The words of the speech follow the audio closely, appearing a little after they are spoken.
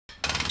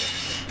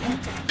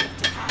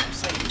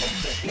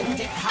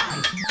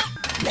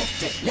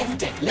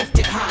Lift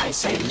it high,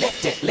 say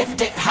lift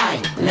it high.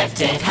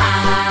 Lift it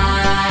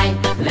high,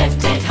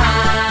 lift it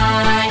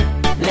high.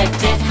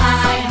 Lift it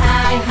high,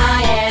 high,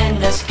 high in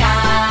the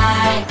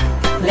sky.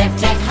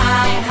 Lift it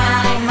high,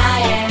 high,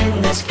 high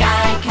in the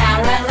sky,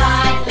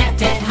 Caroline.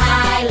 Lift it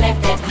high,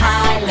 lift it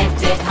high,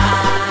 lift it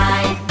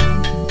high.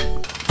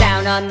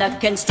 Down on the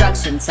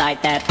construction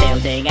site they're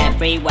building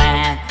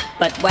everywhere.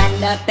 But when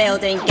the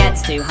building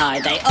gets too high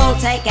they all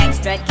take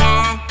extra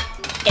care.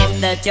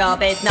 If the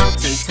job is not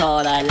too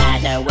tall, a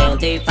ladder will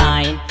do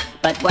fine.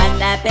 But when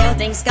they're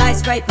building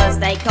skyscrapers,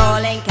 they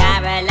call in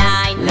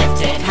Caroline.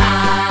 Lift it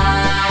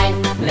high,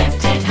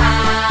 lift it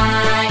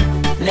high.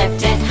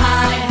 Lift it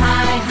high,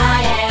 high,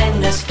 high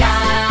in the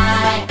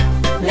sky.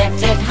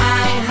 Lift it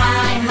high,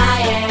 high,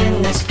 high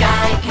in the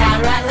sky,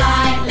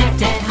 Caroline.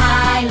 Lift it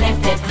high,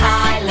 lift it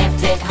high,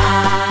 lift it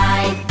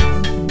high.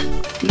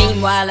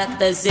 Meanwhile at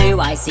the zoo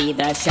I see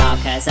the shark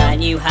has a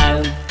new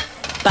home.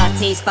 But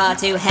he's far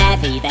too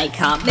heavy, they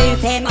can't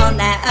move him on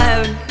their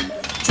own.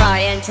 Try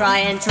and try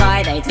and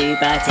try they do,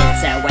 but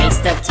it's a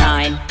waste of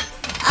time.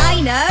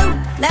 I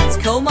know, let's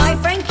call my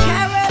friend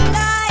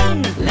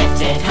Caroline.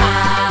 Lift it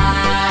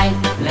high,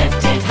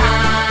 lift it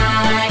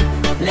high.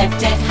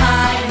 Lift it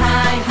high,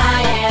 high,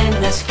 high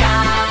in the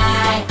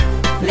sky.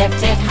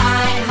 Lift it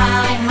high,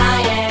 high,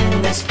 high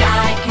in the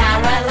sky,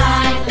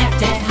 Caroline.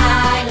 Lift it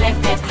high,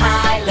 lift it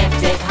high,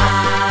 lift it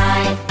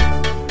high.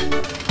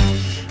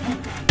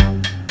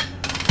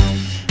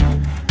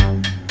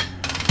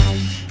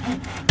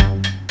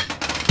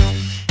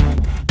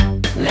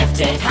 Lift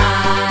it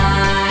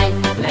high,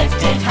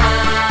 lift it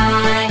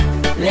high.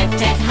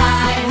 Lift it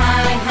high,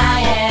 high,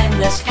 high in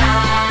the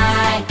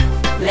sky.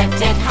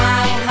 Lift it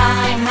high,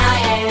 high,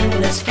 high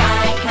in the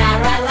sky,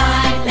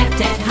 Caroline.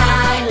 Lift it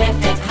high,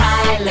 lift it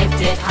high,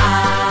 lift it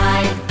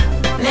high.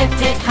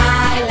 Lift it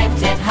high,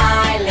 lift it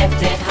high,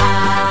 lift it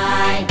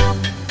high.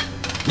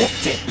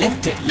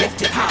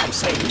 Lift it high,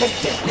 say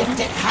lift it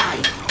high.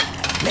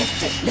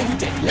 Lift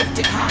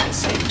it high,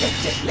 say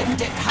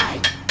lift it high.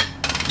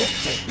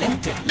 Lift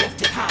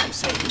it high,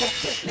 say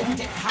lift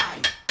it high.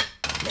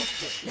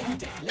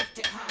 Lift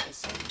it high,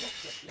 say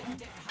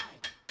lift it high.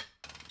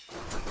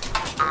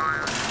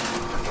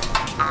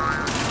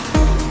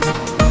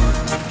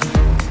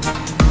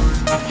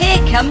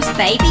 Here comes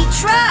Baby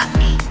Truck.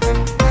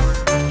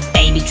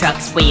 Baby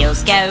Truck's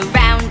wheels go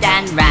round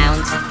and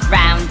round,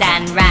 round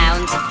and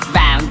round,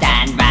 round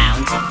and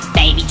round.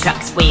 Baby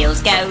Truck's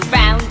wheels go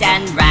round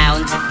and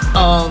round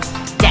all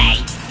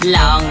day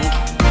long.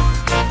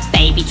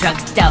 Baby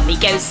Truck's dummy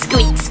goes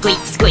squeak, squeak,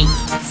 squeak,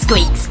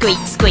 squeak,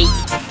 squeak, squeak,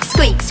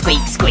 squeak,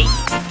 squeak, squeak.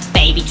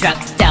 Baby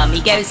Truck's dummy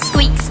goes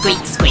squeak,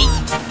 squeak, squeak,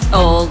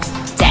 all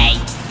day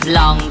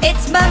long.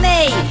 It's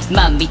Mummy!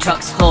 Mummy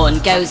Truck's horn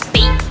goes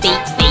beep,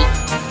 beep, beep,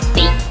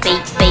 beep,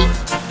 beep, beep,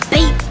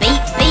 beep,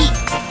 beep,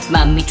 beep.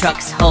 Mummy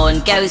Truck's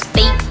horn goes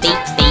beep,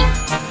 beep,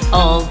 beep,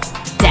 all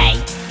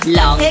day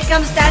long. Here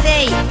comes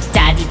Daddy!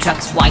 Daddy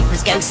Truck's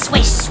wipers go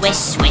swish, swish,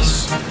 swish,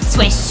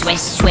 swish,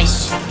 swish,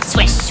 swish,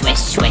 swish, swish,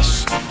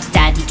 swish.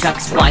 Daddy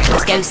Truck's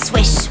wipers go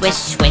swish, swish,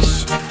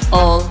 swish,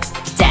 all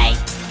day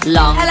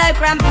long. Hello,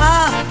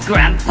 Grandpa!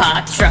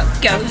 Grandpa Truck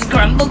goes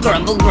grumble,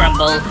 grumble,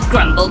 grumble,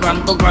 grumble,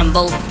 grumble,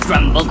 grumble,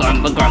 grumble,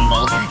 grumble,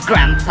 grumble.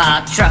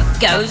 Grandpa Truck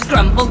goes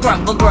grumble,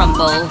 grumble,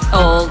 grumble,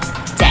 all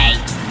day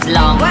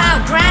long.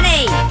 Wow,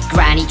 Granny!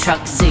 Granny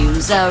Truck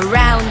zooms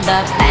around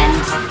the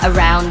bend,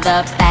 around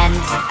the bend,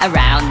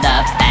 around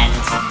the bend.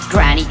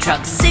 Granny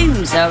Truck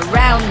zooms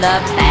around the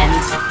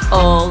bend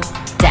all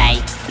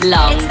day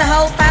long. It's the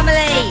whole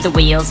family! The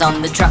wheels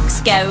on the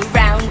trucks go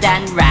round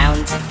and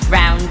round,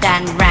 round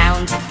and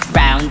round,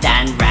 round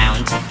and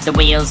round. The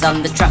wheels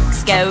on the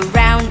trucks go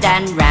round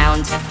and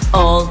round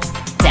all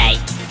day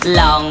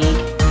long.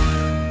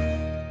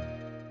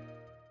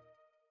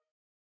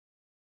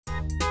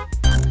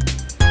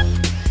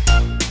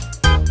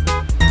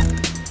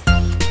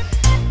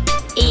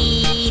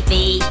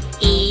 Evie,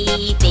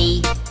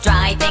 Evie,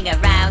 driving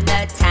around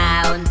the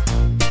town.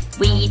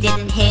 We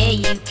didn't hear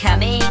you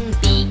coming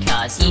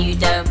because you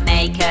don't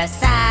make a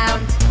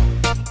sound.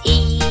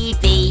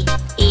 Evie,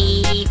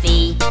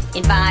 Evie,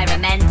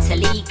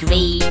 environmentally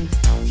green.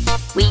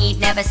 We've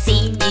never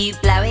seen you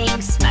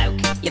blowing smoke,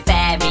 you're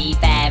very,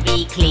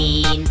 very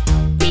clean.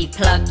 We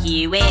plug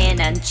you in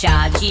and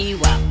charge you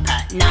up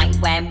at night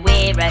when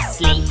we're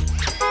asleep.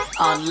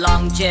 On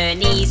long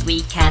journeys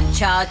we can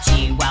charge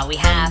you while we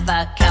have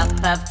a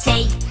cup of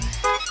tea.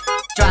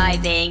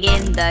 Driving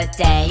in the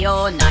day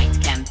or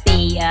night can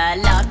be a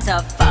lot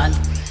of fun.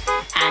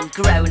 And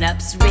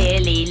grown-ups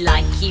really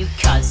like you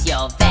 'cause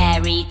you're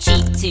very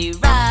cheap to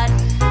run.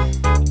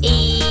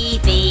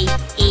 Evie,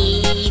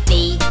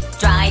 Evie,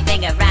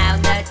 driving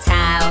around the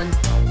town.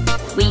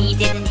 We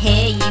didn't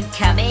hear you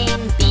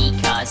coming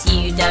because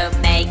you don't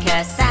make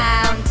a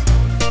sound.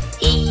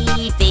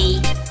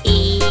 Evie,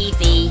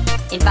 Evie,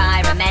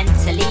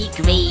 environmentally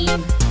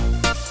green.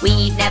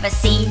 We've never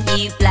seen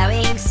you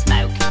blowing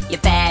smoke,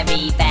 you're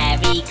very,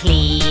 very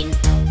clean.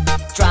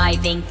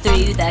 Driving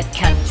through the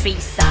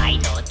countryside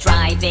outside or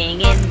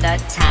driving in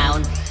the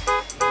town.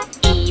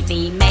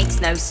 Evie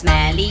makes no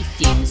smelly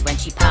fumes when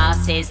she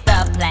passes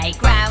the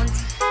playground.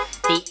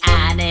 The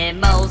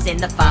animals in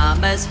the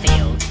farmer's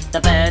field,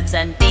 the birds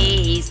and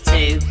bees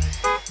too,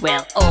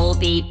 will all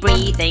be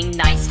breathing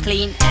nice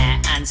clean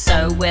air, and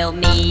so will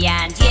me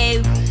and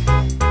you.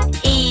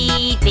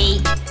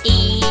 Evie,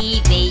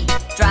 Evie,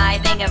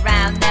 driving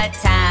around the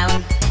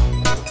town.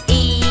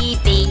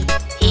 Evie,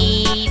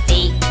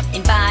 Evie,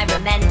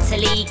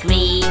 environmentally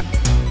green.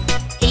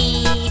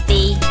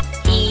 Evie,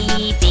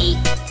 Evie,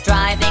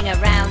 driving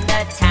around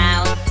the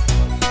town.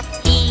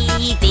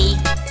 Evie,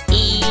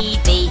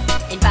 Evie,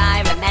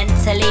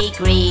 environmentally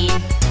green.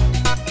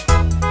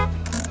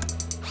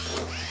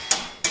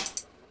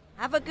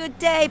 Have a good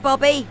day,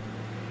 Bobby.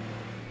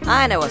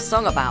 I know a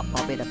song about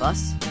Bobby the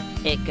Bus.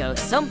 It goes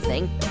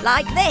something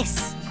like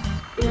this.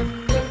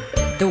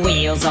 The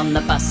wheels on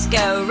the bus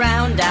go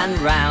round and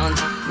round,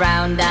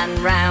 round and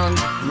round,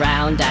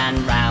 round and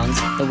round.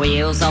 The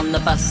wheels on the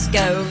bus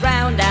go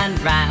round and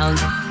round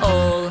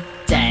all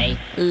day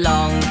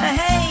long.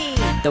 Hey!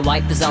 The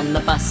wipers on the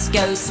bus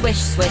go swish,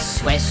 swish,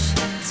 swish,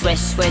 swish,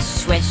 swish,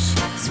 swish,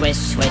 swish,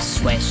 swish,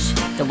 swish.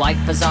 The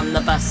wipers on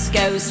the bus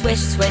go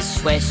swish, swish,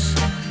 swish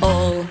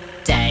all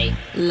day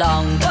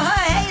long. Oh,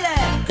 hey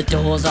there! The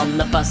doors on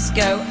the bus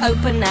go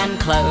open and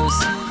close,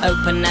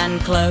 open and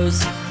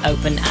close,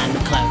 open and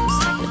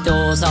close. The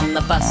doors on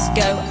the bus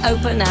go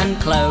open and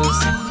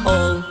close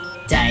all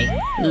day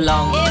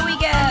long. Here we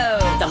go!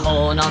 The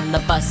horn on the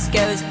bus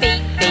goes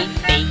beep, beep,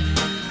 beep,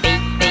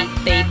 beep, beep,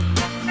 beep,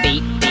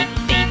 beep, beep,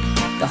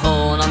 beep. The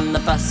horn on the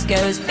bus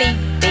goes beep,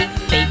 beep,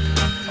 beep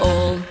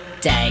all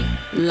day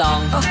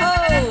long.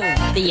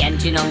 Oh-ho! The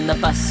engine on the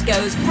bus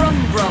goes brum,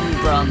 brum,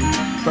 brum,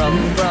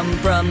 brum, brum,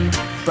 brum,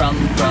 brum,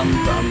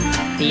 brum,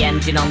 brum. The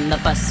engine on the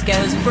bus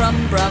goes brum,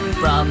 brum,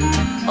 brum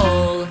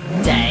all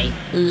day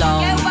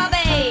long. Go,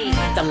 Bobby!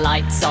 The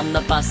lights on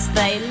the bus,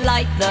 they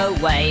light the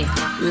way,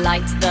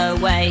 light the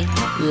way,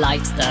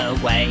 light the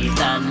way.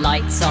 The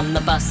lights on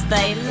the bus,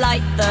 they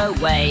light the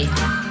way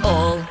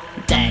all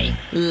day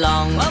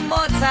long. One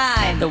more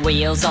time! The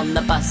wheels on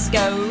the bus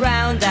go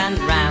round and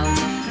round,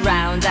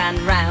 round and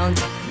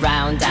round,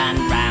 round and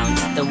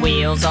round. The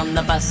wheels on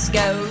the bus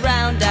go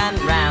round and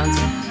round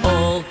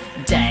all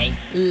day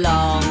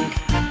long.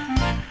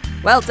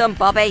 Well done,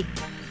 Bobby.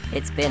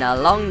 It's been a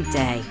long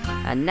day,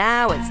 and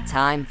now it's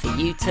time for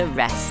you to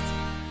rest.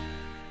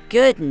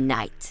 Good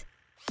night.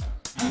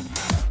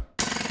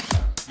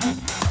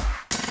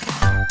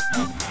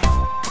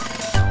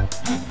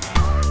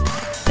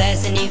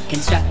 There's a new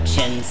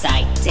construction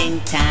site in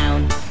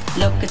town.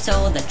 Look at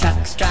all the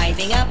trucks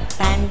driving up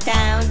and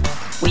down.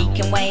 We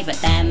can wave at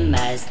them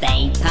as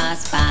they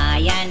pass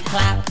by and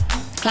clap,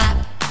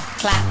 clap,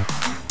 clap.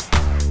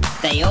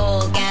 They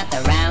all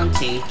gather round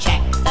to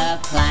check the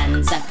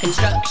plans. A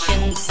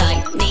construction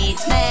site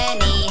needs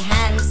many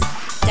hands.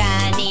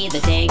 Danny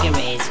the digger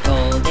is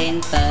called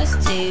in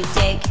first to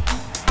dig,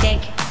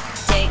 dig,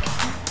 dig.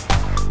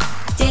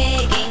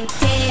 Digging,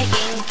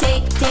 digging,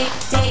 dig, dig,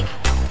 dig.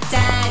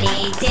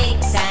 Danny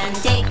digs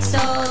and digs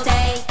all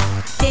day.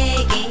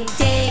 Digging,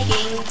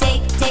 digging,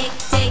 dig, dig,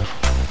 dig.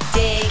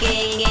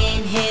 Digging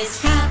in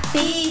his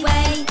happy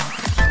way.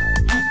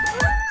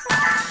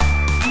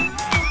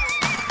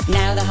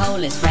 Now the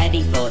hole is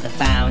ready for the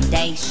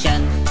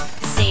foundation.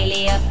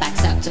 Celia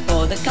backs up to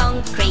pour the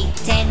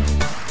concrete in.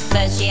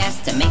 First she has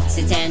to mix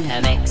it in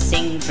her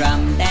mixing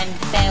drum. Then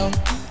fill,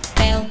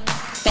 fill,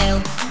 fill.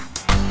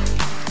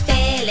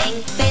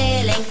 Filling,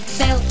 filling,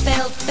 fill,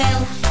 fill,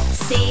 fill.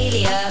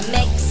 Celia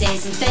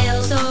mixes and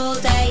fills all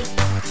day.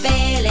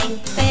 Filling,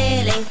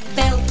 filling,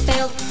 fill,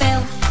 fill,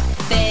 fill.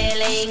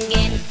 Filling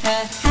in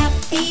her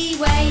happy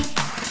way.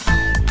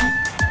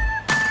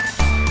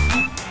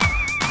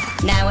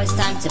 Now it's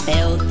time to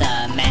build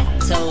the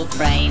metal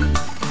frame.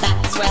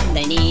 That's when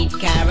they need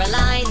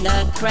Caroline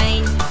the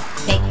crane.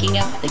 Picking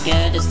up the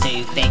girders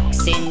to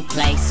fix in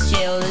place.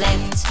 She'll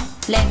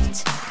lift,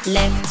 lift,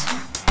 lift.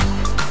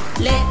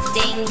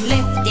 Lifting,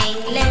 lifting,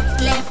 lift,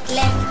 lift,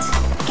 lift.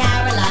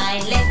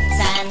 Caroline lifts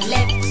and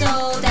lifts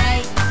all day.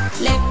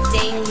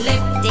 Lifting,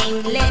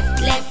 lifting,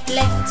 lift, lift,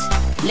 lift.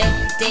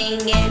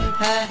 Lifting in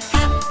her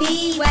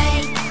happy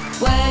way.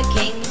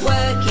 Working,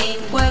 working,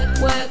 work,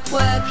 work,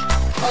 work.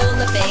 All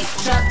the big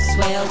trucks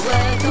will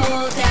work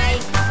all day.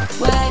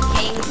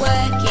 Working,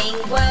 working,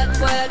 work,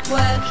 work,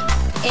 work.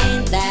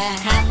 In their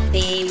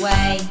happy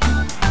way.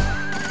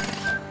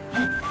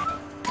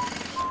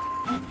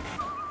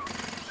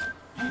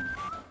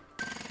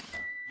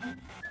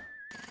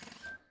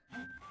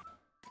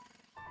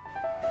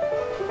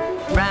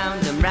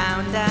 Round and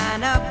round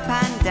and up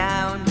and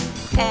down,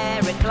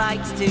 Eric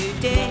likes to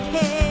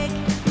dig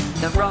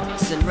the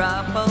rocks and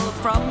rubble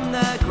from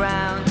the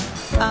ground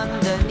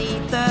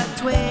underneath the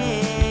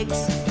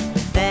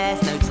twigs.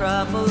 There's no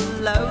trouble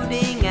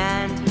loading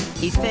and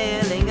he's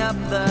filling up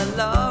the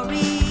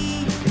lorry.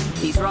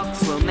 These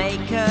rocks will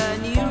make a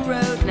new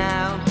road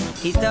now.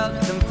 He's dug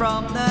them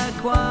from the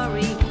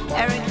quarry.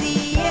 Eric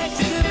the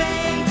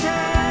excavator,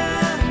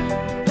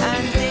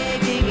 and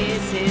digging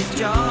is his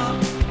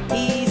job.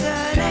 He's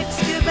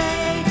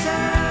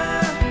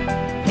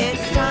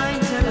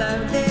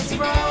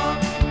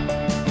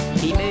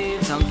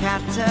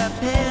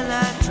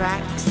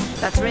tracks,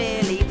 that's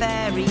really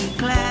very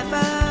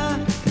clever.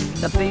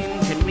 The boom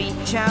can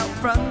reach out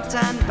front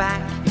and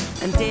back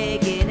and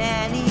dig in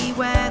any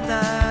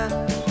weather.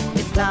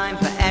 It's time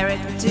for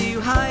Eric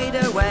to hide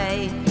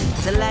away,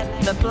 to let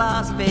the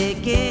blast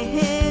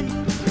begin.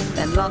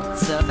 Then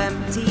lots of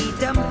empty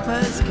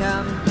dumpers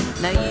come,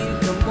 now you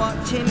can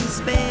watch him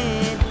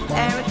spin.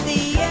 Eric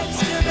the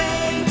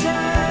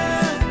excavator,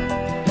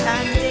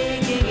 and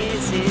digging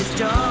is his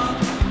job.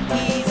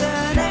 He's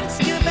an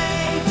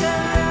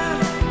excavator,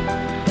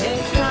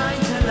 it's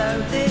time to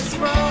load this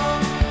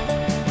rock.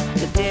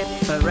 The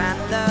dipper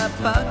and the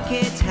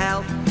bucket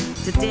help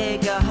to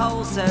dig a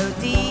hole so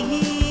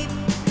deep.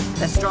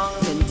 They're strong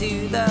and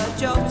do the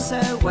job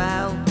so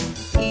well,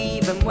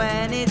 even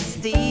when it's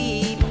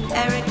deep.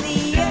 Eric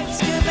the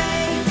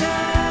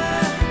excavator,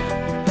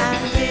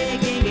 and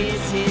digging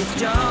is his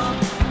job.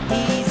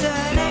 He's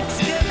an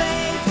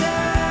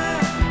excavator,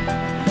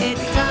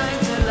 it's time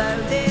to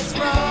load this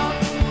rock.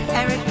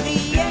 Eric the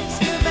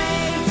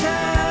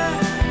excavator,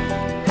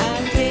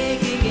 and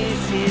digging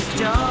is his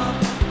job.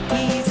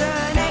 He's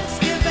an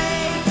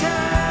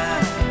excavator,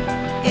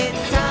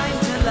 it's time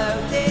to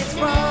load this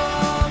rock.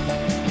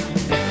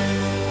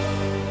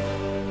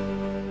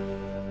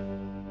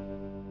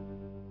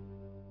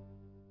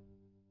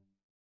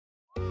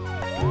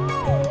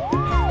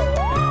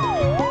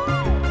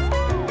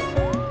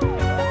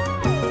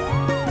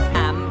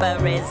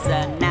 Amber is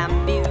an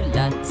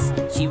ambulance.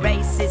 She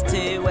races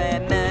to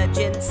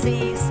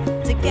emergencies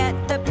to get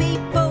the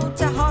people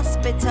to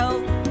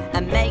hospital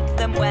and make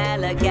them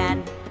well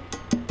again.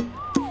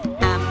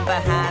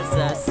 Amber has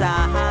a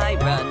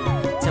siren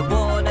to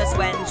warn us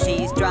when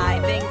she's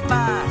driving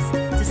fast,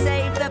 to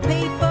save the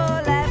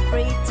people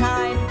every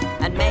time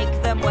and make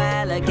them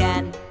well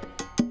again.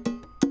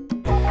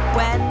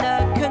 When the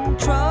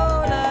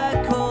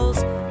controller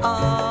calls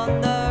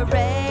on the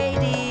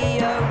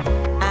radio,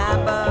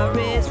 Amber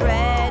is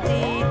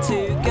ready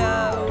to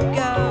go,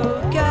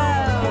 go, go.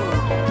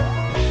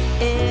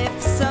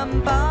 If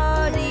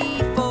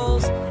somebody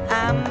falls,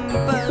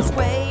 Amber's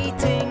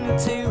waiting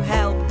to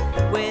help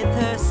with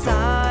her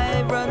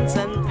sirens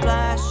and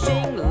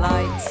flashing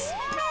lights.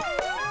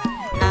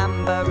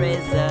 Amber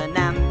is an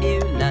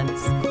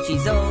ambulance.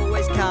 She's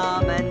always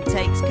calm and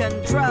takes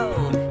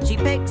control. She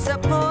picks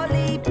up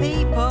poorly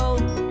people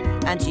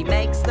and she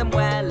makes them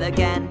well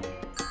again.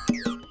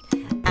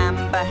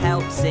 Amber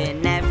helps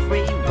in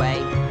every way,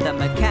 the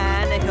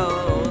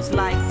mechanicals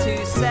like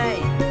to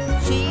say.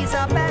 She's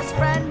our best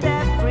friend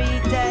every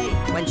day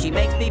when she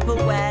makes people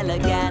well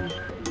again.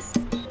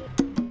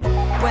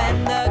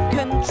 When the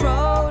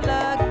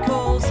controller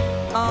calls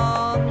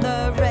on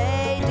the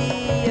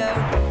radio,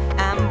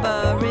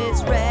 Amber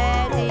is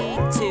ready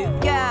to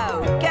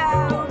go,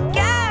 go,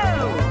 go.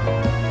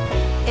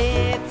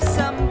 If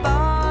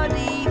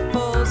somebody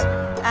falls,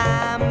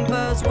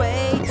 Amber's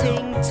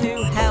waiting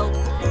to help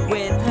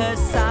with her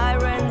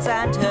sirens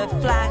and her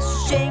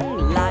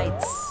flashing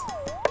lights.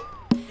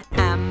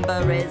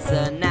 Amber is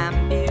an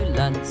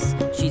ambulance.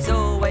 She's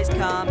always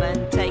calm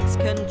and takes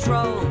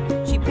control.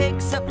 She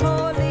picks up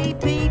poorly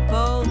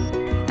people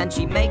and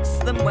she makes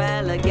them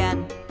well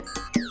again.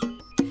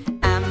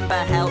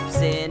 Amber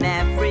helps in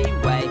every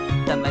way,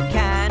 the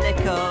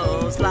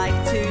mechanicals like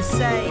to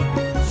say.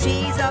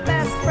 She's our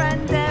best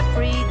friend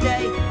every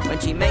day when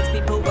she makes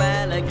people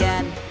well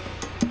again.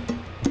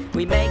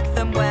 We make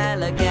them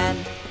well again.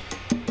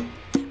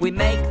 We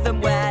make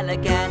them well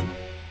again.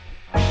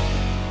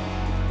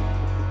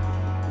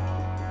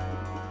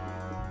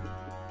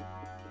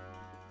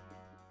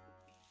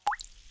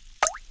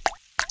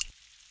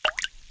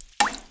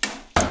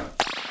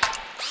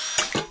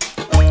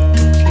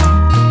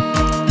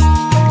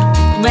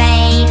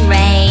 Rain,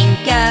 rain,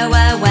 go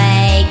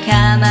away,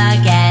 come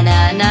again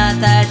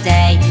another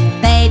day.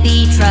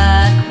 Baby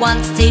truck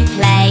wants to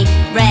play.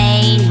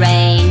 Rain,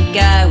 rain,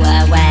 go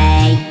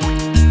away.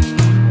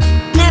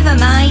 Never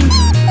mind,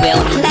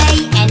 we'll play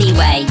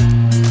anyway.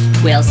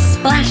 We'll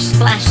splash,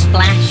 splash,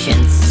 splash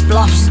and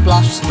splosh,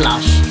 splosh,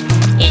 splosh.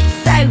 It's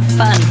so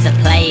fun to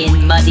play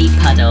in muddy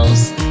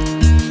puddles.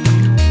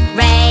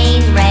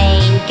 Rain,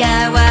 rain,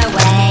 go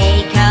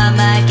away, come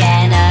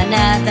again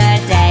another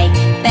day.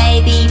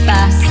 Baby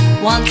bus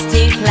wants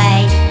to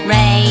play.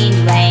 Rain,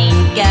 rain,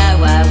 go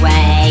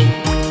away.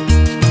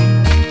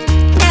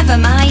 Never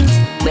mind,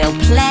 we'll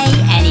play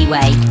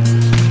anyway.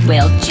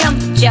 We'll jump,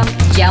 jump,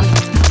 jump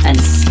and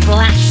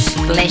splash,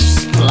 splish,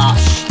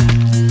 splosh.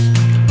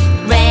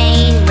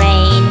 Rain,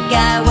 rain,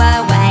 go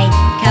away,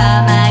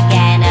 come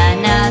again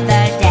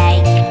another day.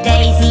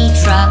 Daisy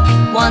truck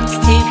wants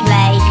to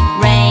play.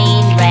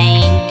 Rain,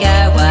 rain, go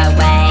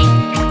away.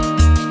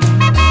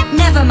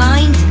 Never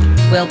mind,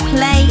 we'll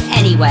play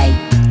anyway.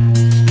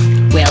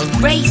 We'll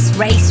race,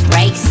 race,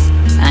 race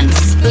and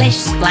splish,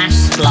 splash,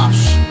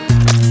 splosh.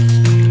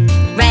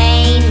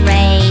 Rain,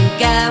 rain,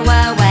 go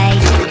away,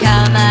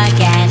 come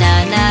again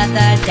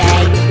another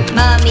day.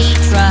 Mummy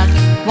truck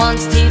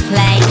wants to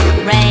play.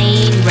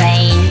 Rain,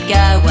 rain,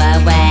 go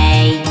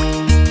away.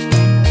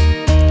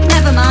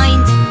 Never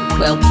mind,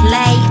 we'll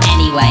play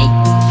anyway.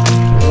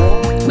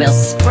 We'll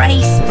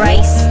spray, spray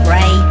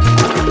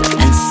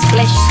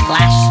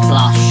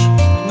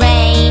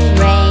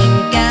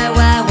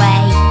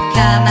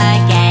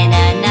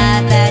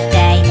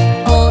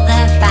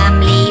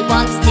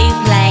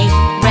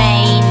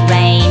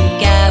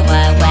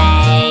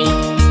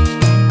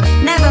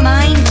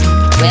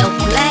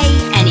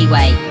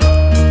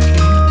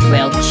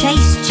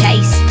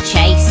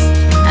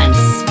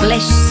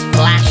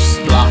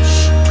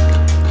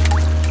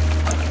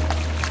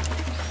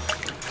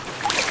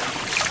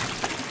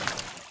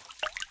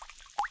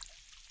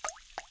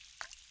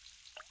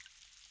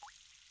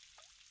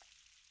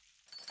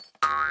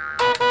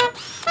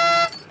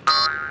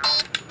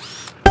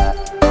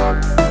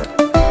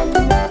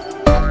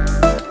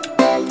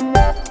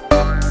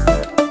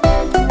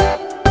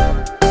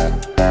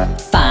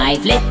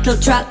little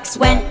trucks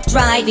went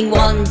driving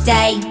one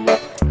day,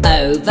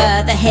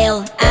 over the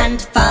hill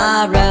and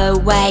far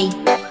away.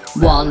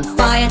 One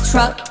fire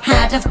truck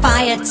had a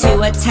fire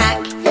to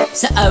attack,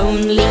 so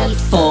only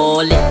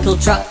 4 little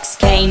trucks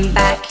came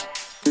back.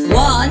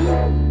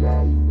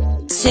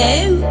 1,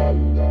 2,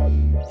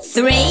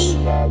 3,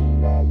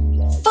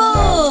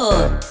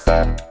 4.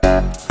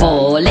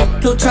 4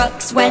 little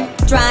trucks went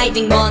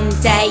driving one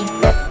day,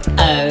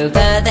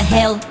 over the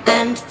hill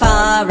and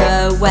far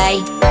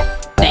away.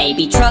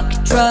 Baby truck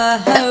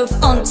drove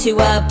onto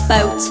a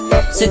boat,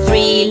 so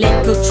 3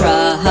 little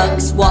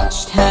trucks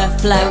watched her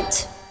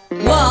float.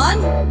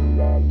 1,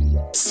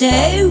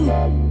 2,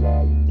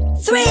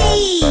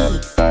 3.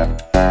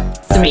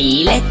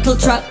 3 little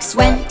trucks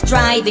went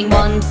driving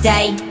one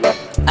day,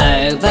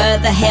 over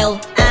the hill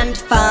and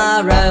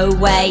far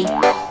away.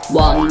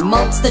 One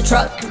monster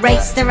truck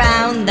raced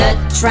around the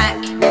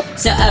track,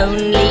 so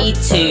only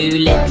 2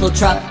 little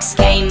trucks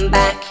came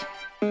back.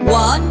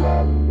 1,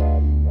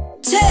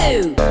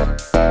 2.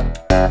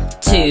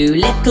 2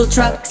 little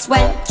trucks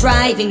went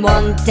driving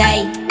one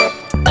day,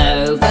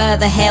 over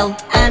the hill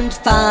and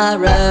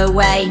far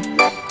away.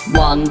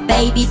 One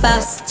baby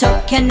bus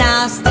took a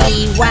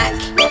nasty whack,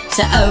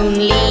 so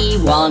only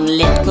 1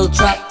 little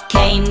truck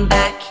came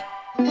back.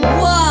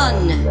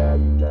 1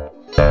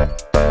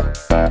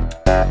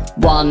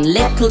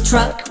 little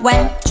truck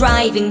went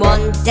driving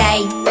one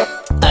day,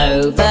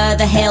 over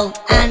the hill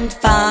and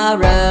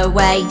far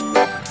away.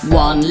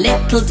 One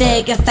little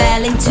digger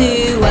fell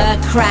into a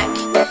crack,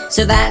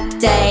 so that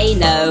day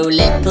no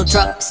little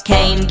trucks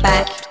came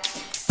back.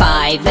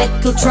 5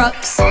 little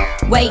trucks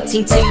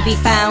waiting to be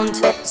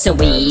found, so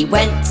we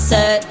went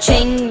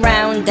searching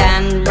round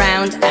and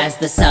round. As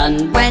the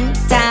sun went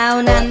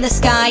down and the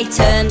sky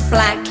turned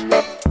black,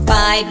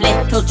 5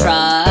 little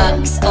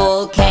trucks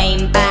all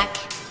came back.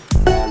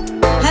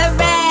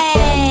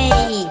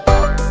 Hooray!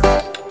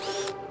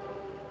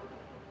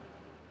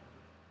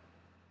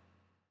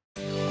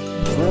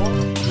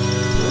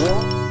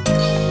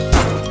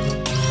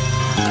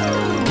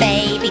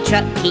 Baby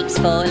truck keeps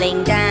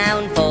falling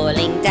down,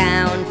 falling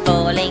down,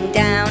 falling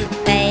down.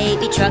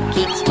 Baby truck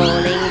keeps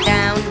falling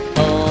down,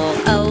 poor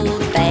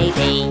old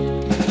baby.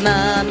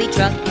 Mummy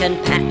truck can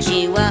patch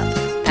you up,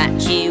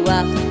 patch you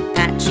up,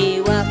 patch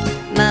you up.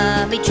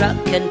 Mummy truck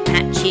can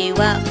patch you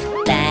up,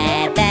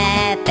 there,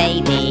 there,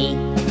 baby.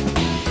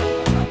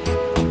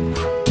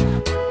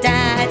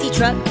 Daddy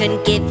truck can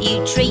give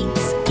you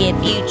treats,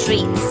 give you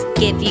treats,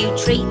 give you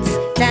treats.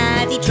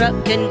 Daddy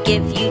truck can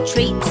give you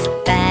treats,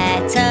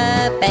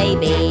 better,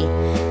 baby.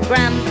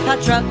 Grandpa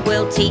truck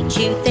will teach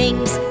you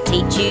things,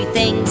 teach you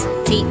things,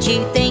 teach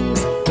you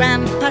things.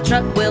 Grandpa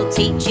truck will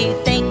teach you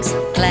things,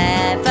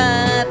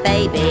 clever,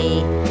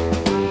 baby.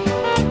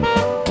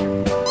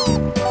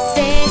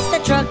 Sister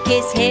truck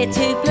is here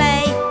to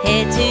play,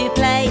 here to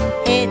play,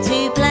 here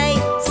to play.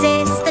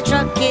 Sister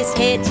truck is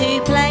here to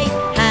play,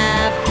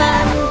 have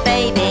fun,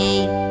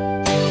 baby.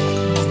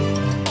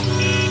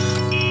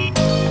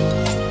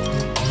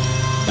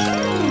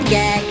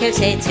 Gecko's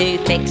here to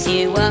fix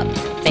you up,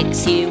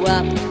 fix you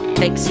up,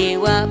 fix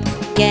you up.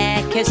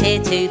 Gecko's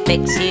here to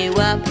fix you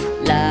up,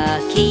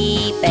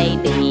 lucky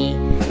baby.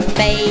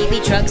 Baby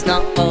truck's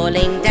not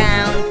falling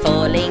down,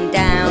 falling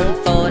down,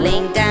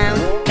 falling down.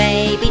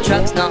 Baby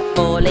truck's not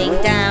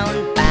falling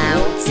down,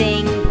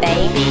 bouncing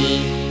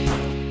baby.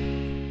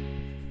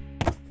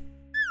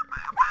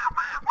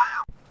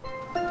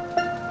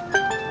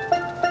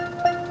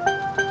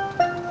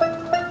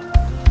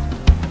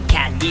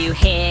 Can you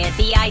hear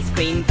the ice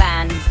cream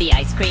van, the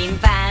ice cream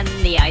van,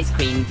 the ice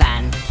cream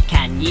van?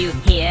 Can you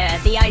hear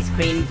the ice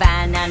cream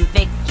van? And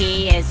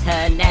Vicky is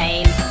her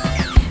name.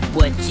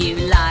 Would you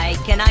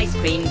like an ice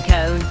cream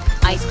cone?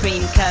 Ice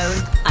cream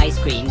cone, ice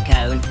cream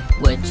cone.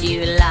 Would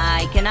you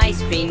like an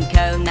ice cream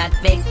cone that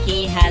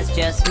Vicky has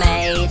just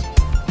made?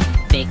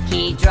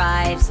 Vicky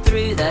drives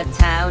through the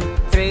town,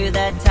 through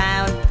the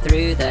town,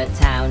 through the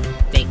town.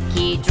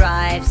 Vicky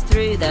drives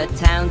through the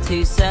town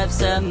to serve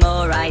some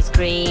more ice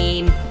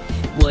cream.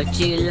 Would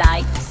you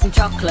like some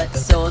chocolate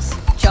sauce?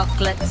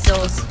 Chocolate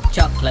sauce,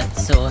 chocolate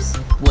sauce.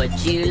 Would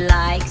you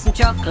like some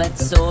chocolate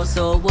sauce,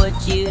 or would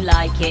you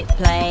like it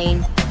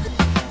plain?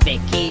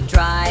 Vicky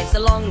drives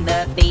along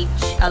the beach,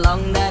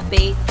 along the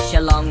beach,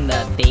 along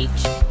the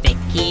beach.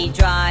 Vicky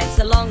drives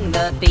along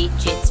the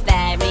beach, it's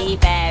very,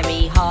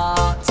 very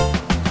hot.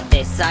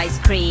 This ice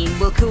cream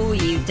will cool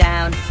you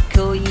down,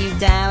 cool you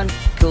down,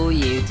 cool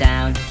you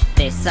down.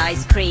 This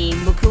ice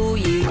cream will cool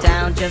you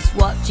down, just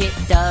watch it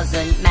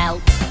doesn't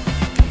melt.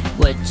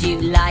 Would you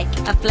like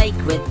a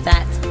flake with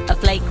that, a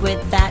flake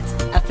with that,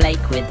 a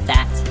flake with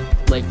that?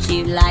 Would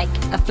you like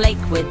a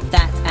flake with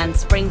that and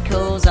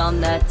sprinkles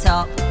on the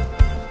top?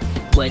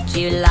 Would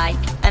you like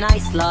an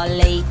ice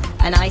lolly,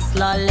 an ice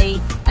lolly,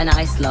 an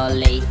ice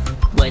lolly?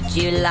 Would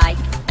you like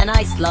an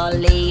ice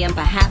lolly and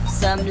perhaps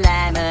some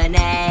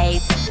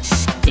lemonade?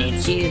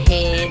 Did you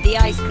hear the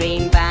ice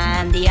cream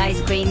van, the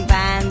ice cream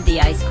van,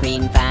 the ice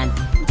cream van?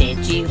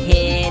 Did you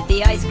hear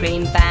the ice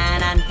cream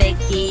van? And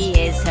Vicky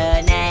is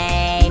her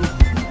name.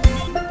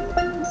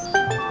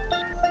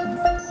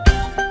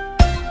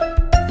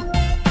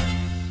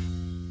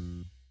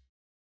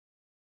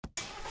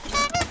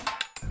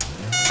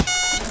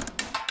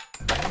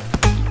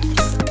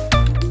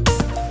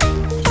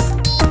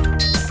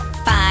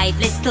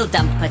 little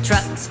dumper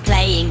trucks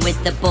playing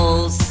with the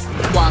balls.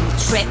 One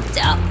tripped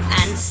up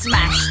and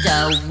smashed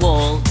a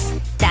wall.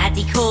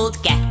 Daddy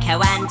called Gecko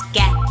and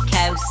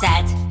Gecko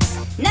said,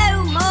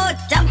 "No more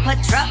dumper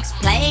trucks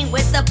playing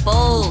with the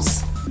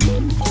balls."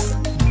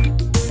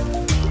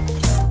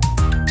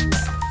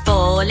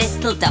 Four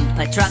little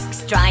dumper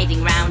trucks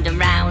driving round and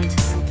round.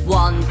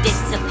 One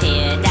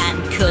disappeared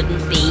and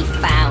couldn't be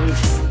found.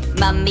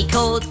 Mummy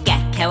called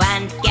Gecko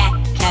and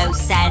Gecko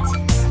said,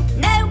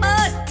 "No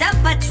more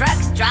dumper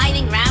trucks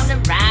driving round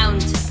and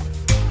round."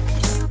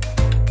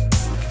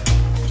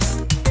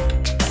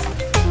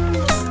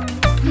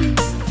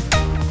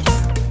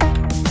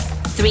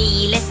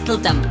 Three little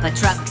dumper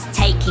trucks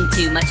taking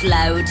too much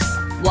load.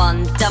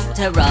 One dumped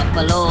her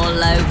rubble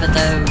all over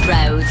the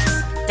road.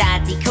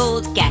 Daddy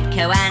called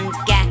Gecko and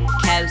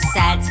Gecko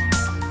said,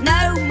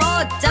 "No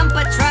more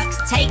dumper trucks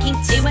taking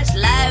too much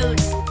load."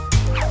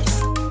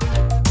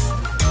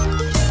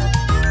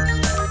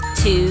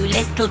 Two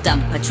little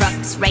dumper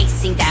trucks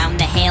racing down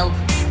the hill.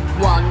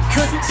 One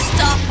couldn't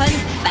stop and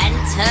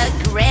bent her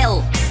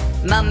grill.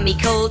 Mummy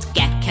called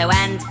Gecko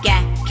and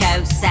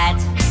Gecko said,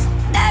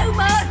 "No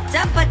more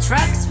dumper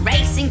trucks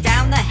racing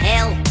down the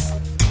hill."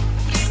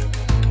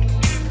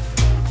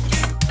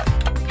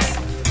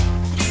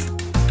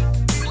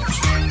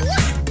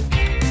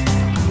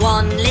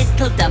 One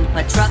little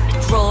dumper truck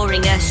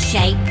drawing a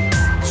shape.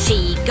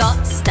 She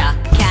got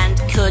stuck and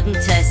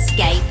couldn't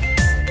escape.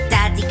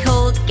 Daddy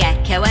called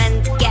Gecko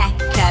and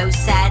Gecko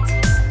said,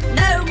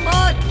 "No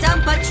more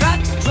dumper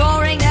trucks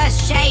drawing a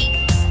shape."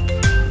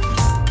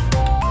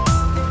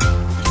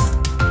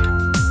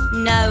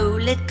 No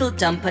little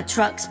dumper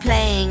trucks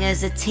playing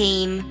as a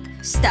team,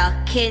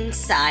 stuck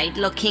inside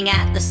looking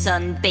at the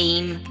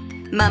sunbeam.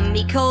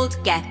 Mummy called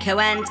Gecko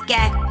and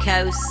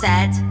Gecko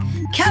said,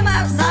 "Come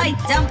outside,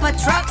 dumper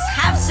trucks,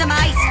 have some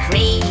ice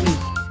cream."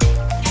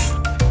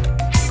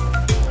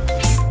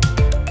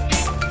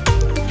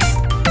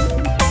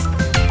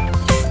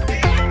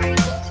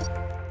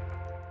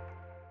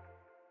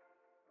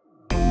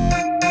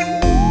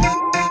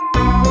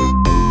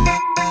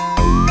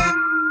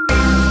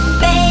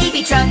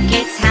 Baby truck,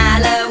 it's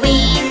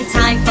Halloween,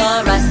 time for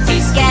us to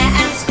scare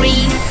and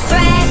scream.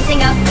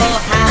 Dressing up for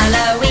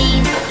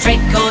Halloween,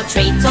 trick or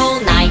treat all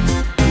night.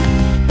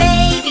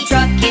 Baby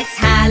truck, it's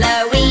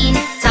Halloween,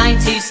 time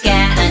to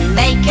scare and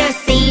make a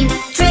scene.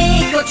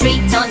 Trick or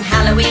treat on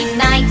Halloween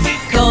night,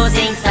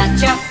 causing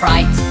such a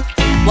fright.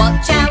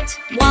 Watch out,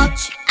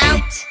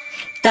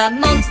 the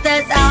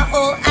monsters are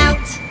all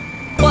out.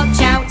 Watch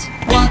out,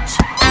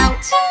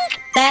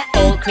 they're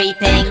all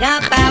creeping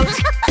about.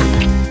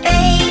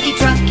 Baby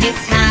truck,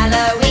 it's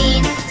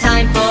Halloween,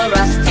 time for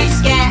us to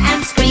scare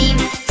and scream.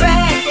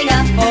 Dressing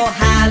up for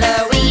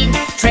Halloween,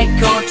 trick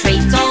or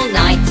treat all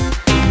night.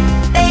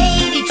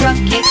 Baby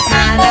truck, it's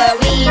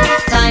Halloween,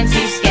 time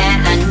to scare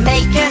and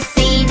make a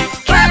scene.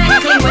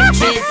 Cackling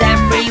witches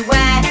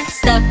everywhere,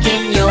 stuck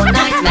in your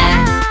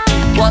nightmare.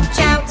 Watch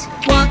out,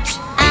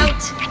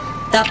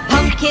 the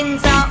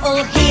pumpkins are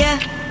all here.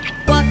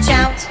 Watch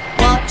out,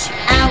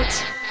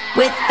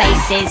 with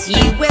faces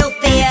you will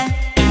fear.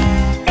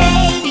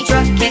 Baby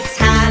truck, it's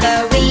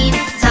Halloween,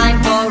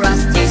 time for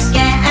us to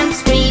scare and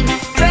scream.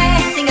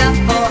 Dressing up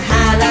for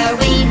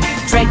Halloween,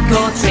 trick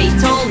or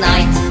treat all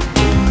night.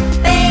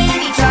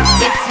 Baby truck,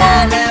 it's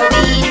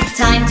Halloween,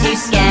 time to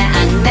scare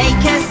and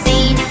make a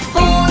scene.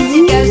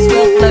 Haunted ghosts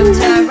will float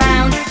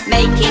around,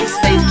 making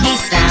spooky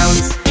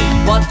sounds.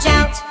 Watch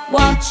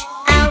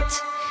out,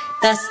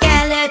 the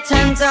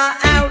skeletons are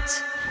out.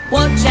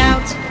 Watch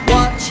out,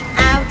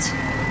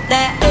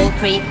 they're all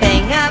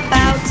creeping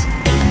about.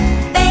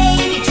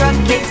 Baby truck,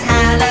 it's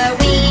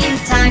Halloween,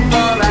 time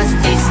for us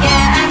to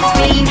scare and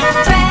scream.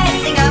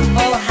 Dressing up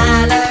for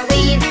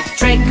Halloween,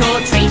 trick or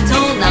treat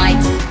all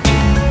night.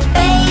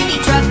 Baby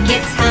truck,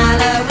 it's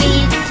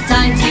Halloween,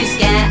 time to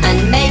scare and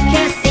make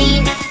a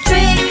scene.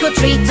 Trick or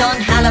treat on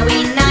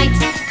Halloween night,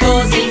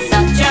 causing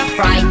such a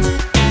fright.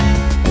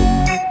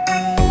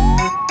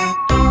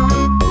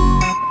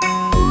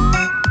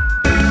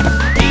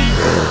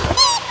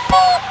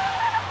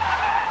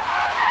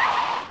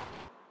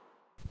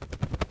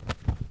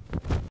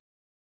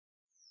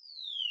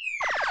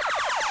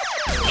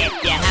 If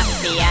you're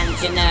happy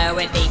and you know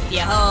it, beep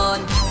your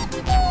horn.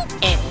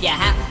 If you're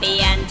happy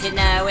and you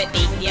know it,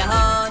 beep your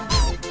horn.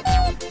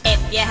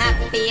 If you're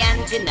happy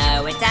and you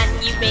know it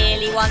and you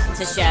really want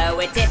to show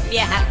it. If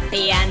you're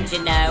happy and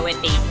you know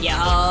it, beep your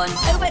horn.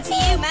 Over to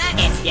you, Max.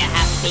 If you're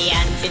happy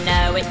and you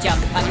know it,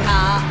 jump a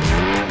car.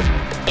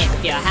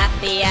 If you're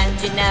happy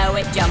and you know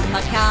it, jump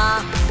a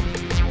car.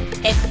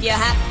 If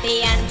you're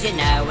happy and you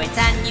know it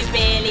and you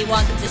really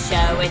want to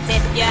show it.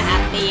 If you're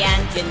happy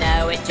and you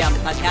know it, jump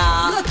a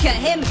car. Look at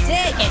him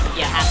dig. If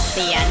you're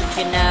happy and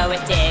you know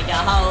it, dig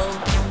a hole.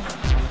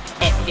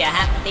 If you're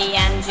happy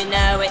and you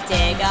know it,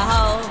 dig a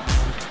hole.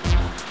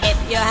 If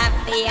you're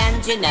happy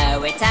and you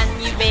know it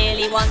and you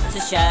really want to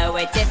show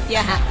it. If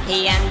you're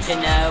happy and you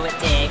know it,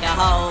 dig a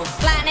hole.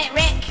 Flatten it,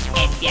 Rick.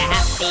 If you're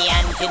happy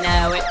and you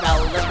know it,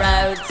 roll the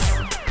roads.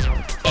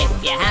 If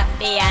you're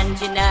happy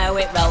and you know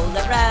it, roll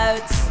the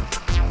roads.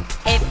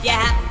 If you're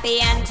happy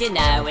and you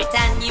know it,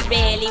 and you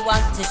really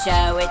want to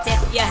show it.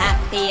 If you're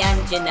happy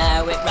and you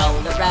know it,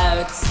 roll the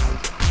roads.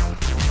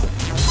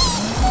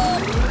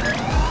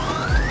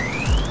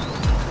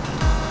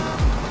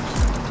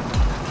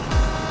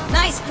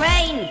 Nice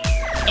crane!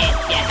 If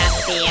you're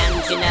happy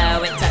and you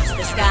know it, touch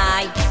the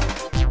sky.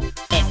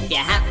 If you're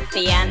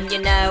happy and you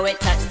know it,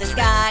 touch the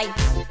sky.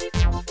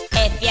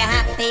 If you're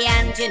happy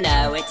and you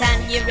know it,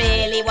 and you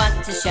really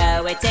want to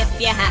show it. If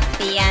you're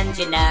happy and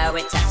you know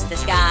it, touch the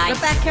sky.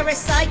 Rebecca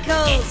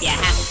recycles. If you're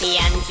happy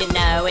and you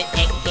know it,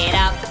 pick it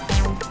up.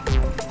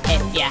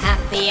 If you're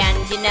happy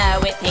and you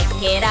know it,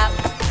 pick it up.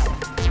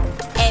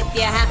 If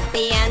you're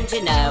happy and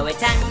you know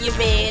it, and you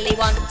really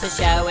want to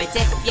show it.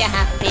 If you're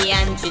happy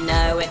and you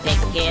know it,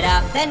 pick it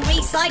up. Then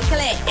recycle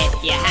it.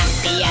 If you're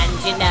happy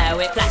and you know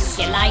it, flash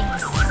your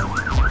lights.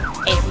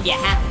 If you're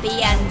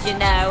happy and you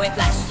know it,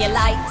 flash your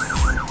lights.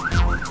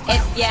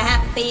 If you're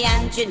happy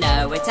and you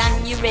know it,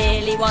 and you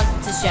really want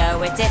to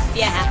show it. If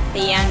you're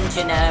happy and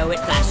you know it,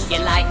 flash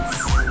your lights.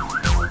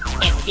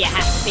 If you're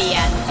happy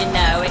and you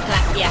know it,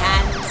 clap your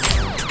hands.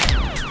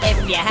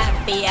 If you're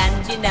happy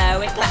and you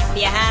know it, clap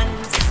your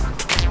hands.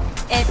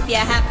 If you're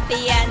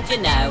happy and you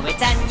know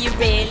it, and you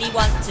really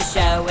want to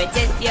show it.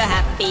 If you're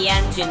happy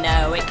and you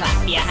know it,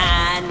 clap your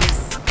hands.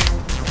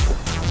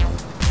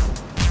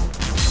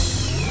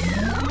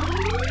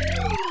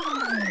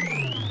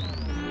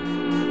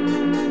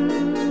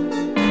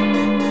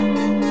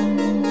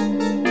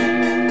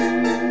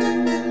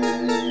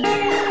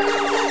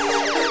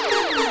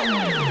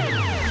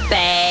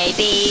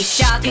 Baby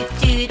shark,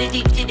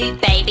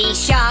 baby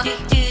shark,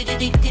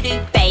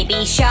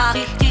 baby shark,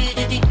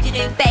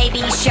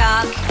 baby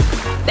shark,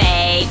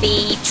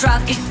 baby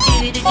truck,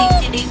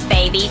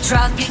 baby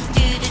truck,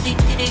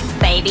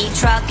 baby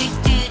truck,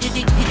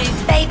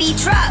 baby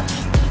truck,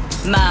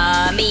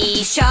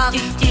 mommy shark,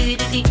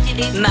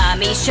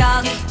 mommy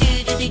shark,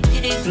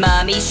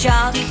 mommy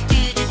shark,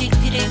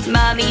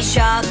 mommy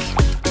shark,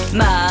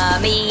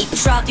 mommy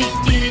truck,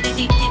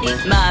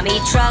 mommy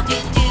truck,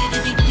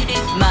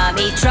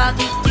 mommy truck,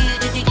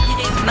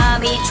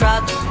 mommy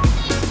truck,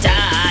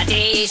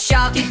 daddy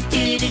shark,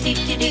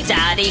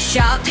 daddy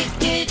shark,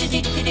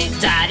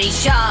 daddy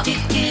shark,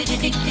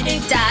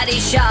 daddy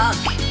shark,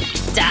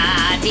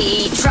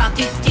 daddy truck,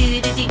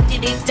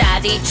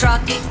 daddy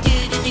truck,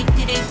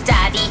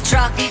 daddy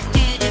truck,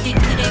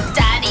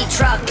 daddy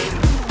truck,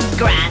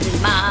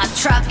 grandma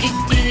truck,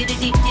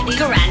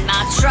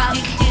 grandma truck,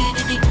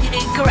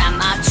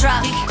 grandma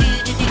truck,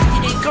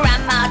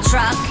 grandma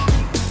truck,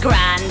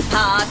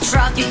 grandpa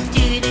truck,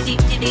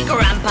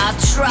 grandpa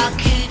truck,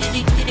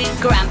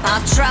 grandpa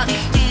truck,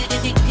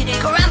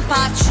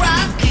 grandpa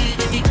truck,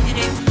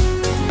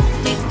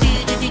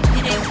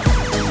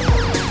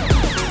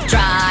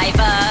 drive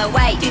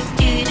away,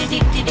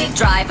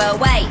 drive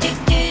away,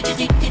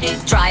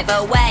 drive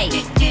away,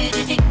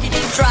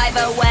 drive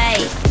away,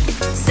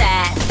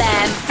 set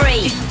them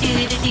free,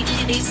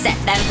 set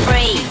them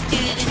free,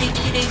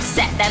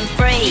 set them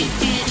free,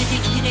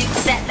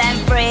 set them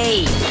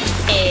free.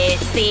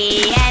 It's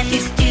the end,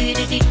 it's the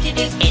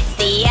end, it's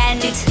the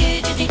end, it's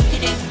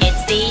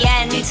the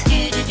end.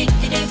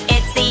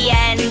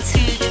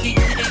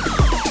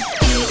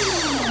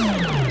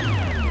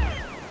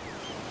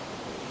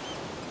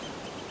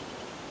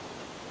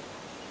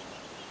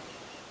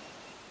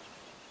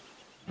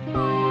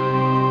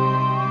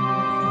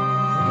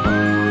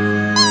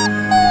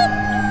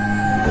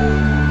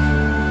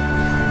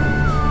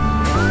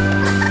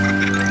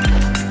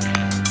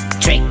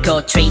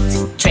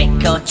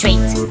 Trick or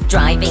treat,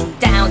 driving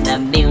down the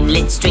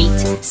moonlit street.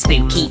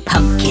 Spooky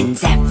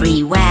pumpkins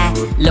everywhere,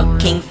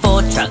 looking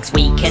for trucks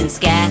we can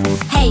scare.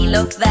 Hey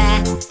look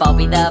there,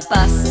 Bobby the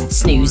bus,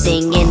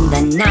 snoozing in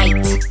the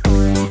night.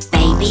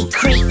 Baby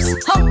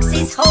creeps, honks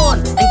his horn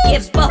and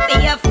gives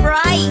Bobby a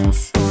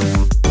fright.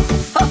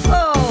 Ho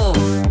ho!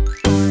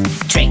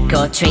 Trick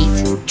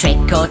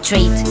or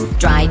treat,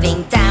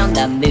 driving down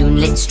the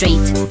moonlit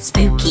street.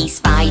 Spooky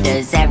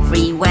spiders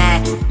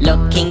everywhere,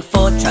 looking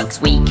for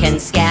trucks we can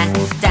scare.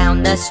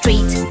 Down the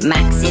street,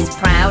 Max is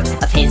proud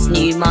of his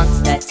new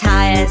monster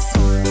tires.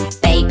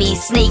 Baby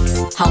sneaks,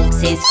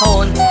 honks his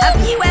horn. Have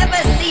you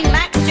ever seen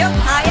Max jump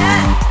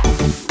higher?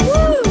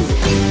 Woo!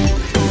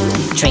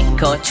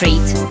 Trick or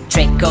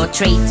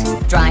treat,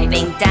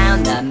 driving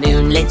down the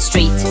moonlit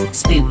street.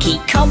 Spooky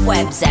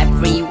cobwebs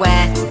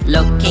everywhere,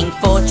 looking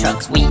for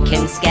trucks we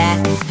can scare.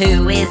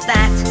 Who is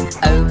that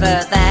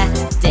over there?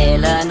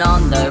 Dylan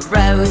on the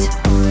road.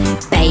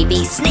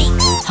 Baby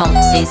sneaks,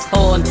 honks his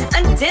horn,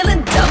 and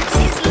Dylan dumps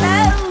his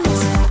load.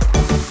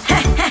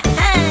 Ha ha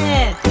ha!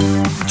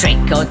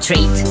 Trick or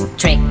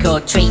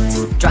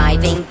treat,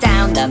 driving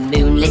down the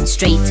moonlit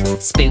street.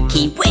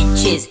 Spooky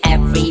witches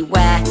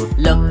everywhere,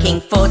 looking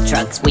for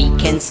trucks we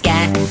can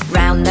scare.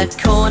 Round the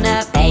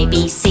corner,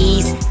 baby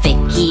sees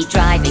Vicky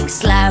driving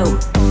slow.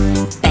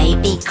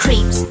 Baby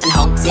creeps and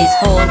honks his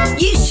horn.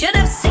 You should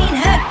have seen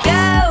her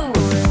go!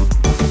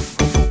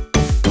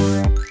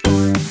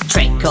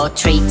 or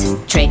treat,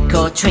 trick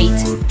or treat.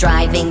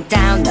 Driving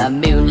down the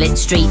moonlit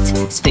street,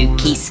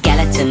 spooky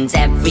skeletons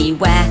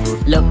everywhere,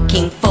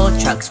 looking for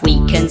trucks we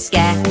can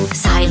scare.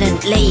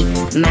 Silently,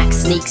 Max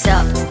sneaks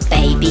up,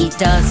 baby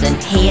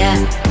doesn't hear.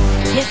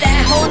 His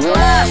air horn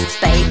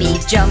blasts, baby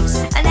jumps,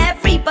 and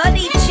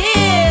everybody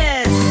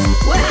cheers.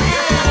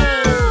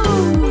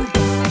 Woohoo!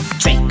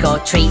 Trick or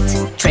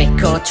treat,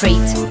 trick or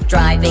treat.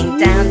 Driving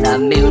down the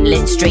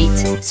moonlit street,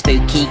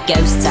 spooky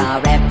ghosts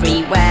are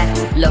everywhere,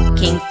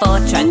 looking for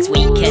trucks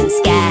we can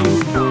scare.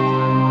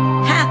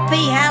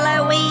 Happy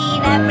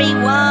Halloween,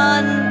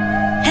 everyone!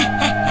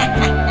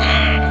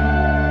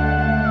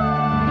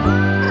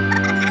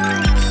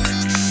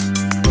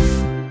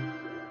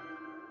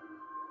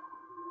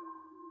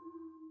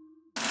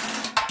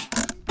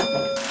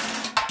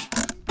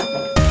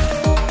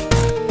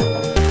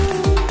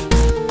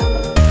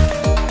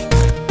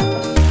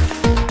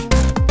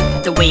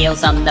 The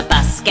wheels on the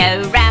bus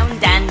go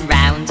round and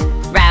round,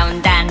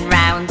 round and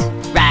round,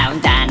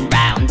 round and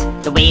round.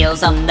 The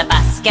wheels on the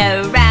bus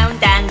go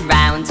round and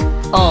round,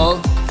 all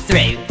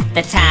through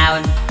the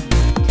town.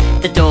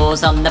 The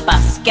doors on the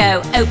bus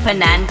go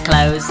open and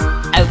close,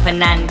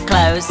 open and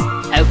close,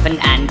 open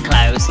and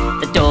close.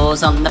 The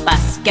doors on the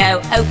bus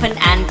go open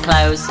and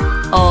close,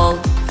 all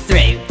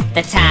through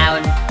the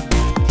town.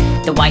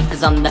 The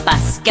wipers on the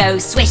bus go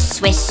swish,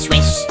 swish,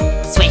 swish,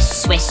 swish,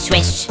 swish,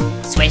 swish,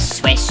 swish,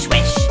 swish,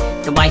 swish.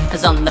 The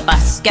wipers on the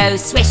bus go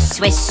swish,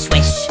 swish,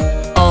 swish,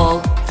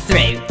 all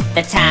through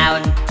the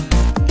town.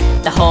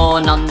 The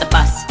horn on the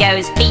bus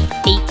goes beep,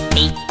 beep,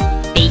 beep,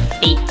 beep,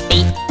 beep,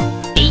 beep,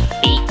 beep,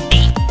 beep,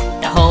 beep.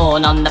 The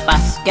horn on the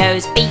bus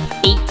goes beep,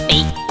 beep,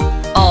 beep,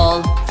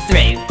 all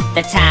through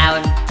the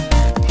town.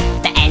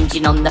 The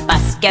engine on the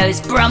bus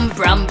goes brum,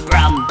 brum,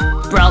 brum,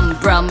 brum,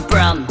 brum,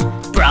 brum,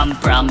 brum,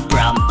 brum,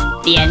 brum.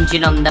 The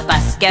engine on the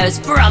bus goes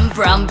brum,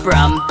 brum,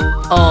 brum,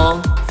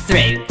 all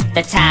through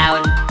the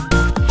town.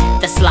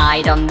 The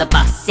slide on the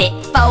bus, it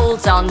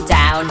folds on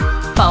down,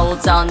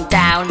 folds on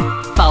down,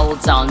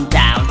 folds on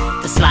down.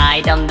 The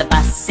slide on the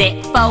bus,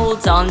 it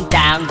folds on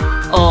down,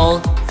 all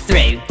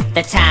through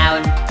the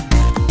town.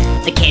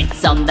 The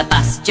kids on the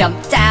bus jump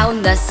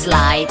down the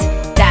slide,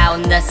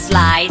 down the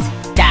slide,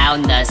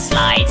 down the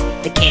slide.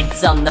 The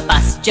kids on the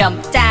bus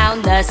jump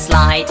down the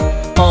slide,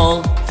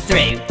 all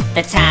through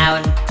the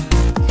town.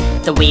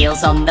 The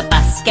wheels on the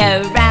bus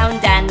go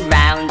round and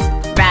round,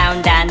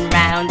 round and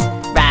round,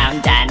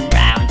 round and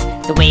round.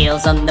 The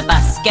wheels on the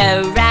bus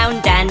go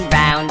round and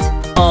round,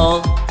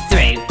 all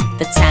through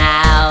the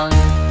town.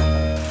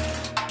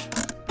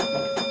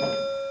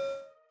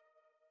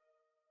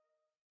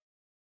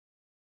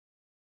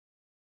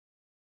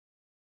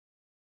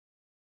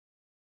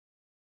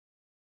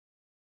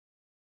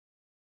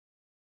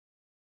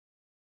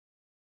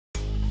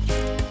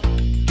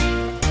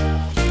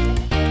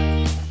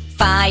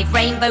 Five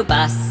rainbow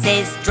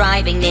buses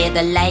driving near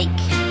the lake.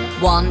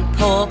 One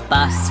poor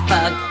bus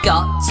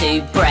forgot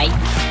to brake.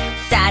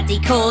 Daddy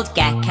called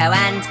Gecko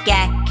and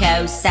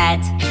Gecko said,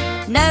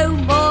 no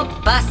more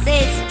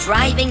buses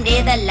driving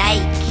near the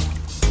lake.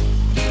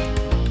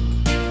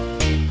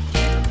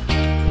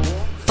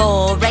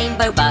 Four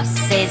rainbow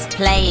buses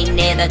playing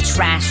near the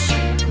trash.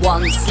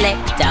 One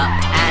slipped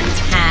up and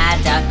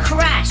had a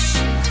crash.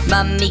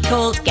 Mummy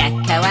called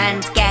Gecko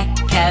and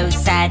Gecko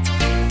said,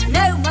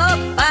 no more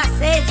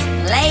buses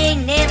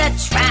playing near the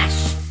trash.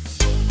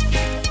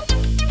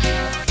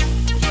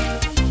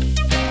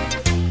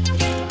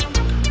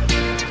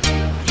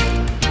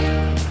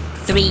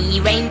 Three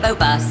rainbow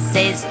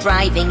buses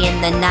driving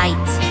in the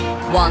night.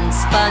 One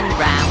spun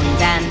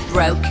round and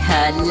broke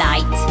her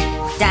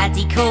light.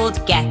 Daddy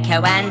called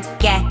Gecko and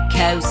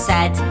Gecko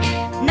said,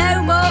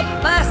 no more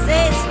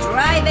buses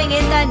driving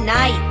in the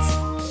night.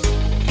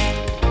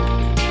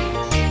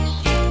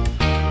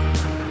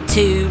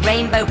 Two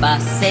rainbow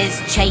buses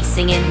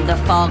chasing in the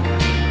fog.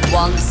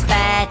 One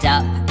sped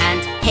up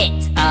and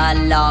hit a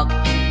log.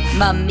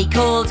 Mummy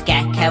called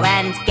Gecko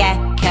and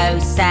Gecko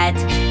said,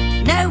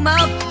 no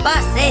more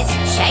buses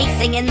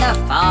chasing in the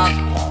fog.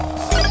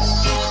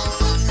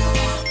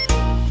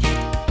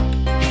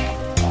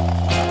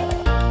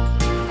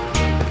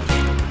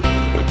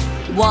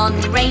 One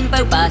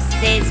rainbow bus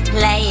is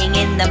playing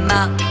in the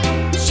muck.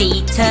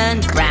 She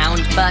turned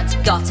round but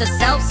got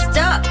herself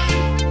stuck.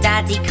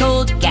 Daddy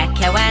called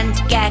Gecko and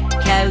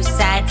Gecko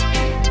said,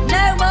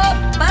 no more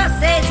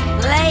buses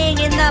playing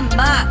in the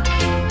muck.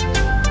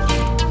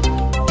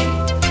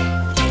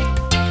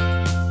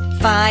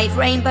 Five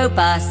rainbow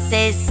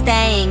buses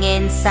staying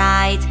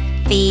inside.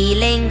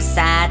 Feeling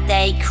sad,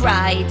 they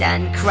cried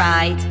and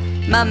cried.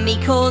 Mummy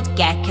called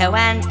Gecko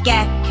and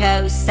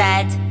Gecko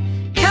said,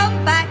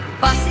 come back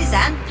buses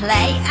and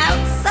play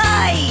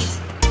outside.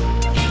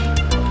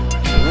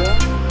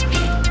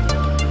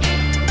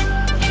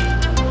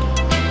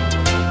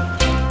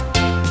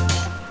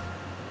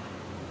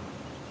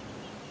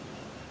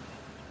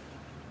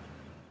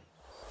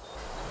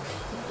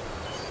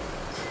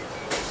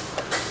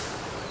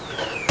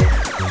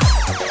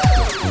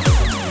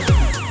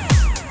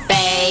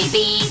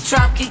 Baby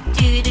truck,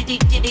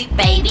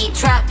 baby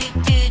truck,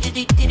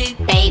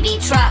 baby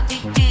truck,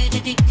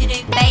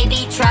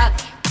 baby truck.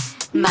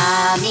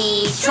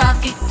 Mommy truck,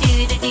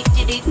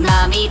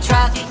 mommy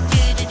truck,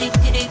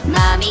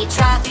 mommy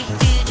truck,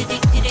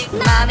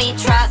 mommy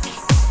truck.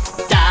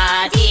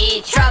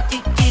 Daddy truck,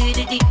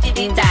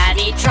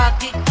 daddy truck,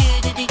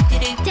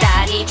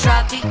 daddy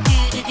truck,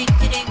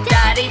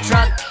 daddy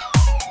truck.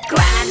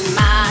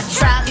 Grandma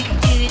truck,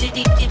 grandma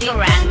truck,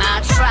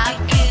 grandma truck,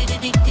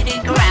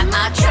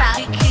 grandma truck.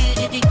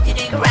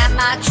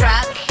 Grandpa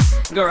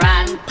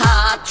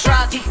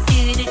truck,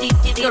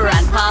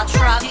 grandpa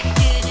truck,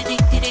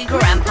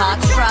 grandpa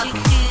truck,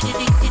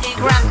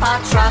 grandpa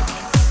truck.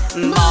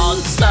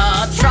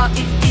 Monster truck,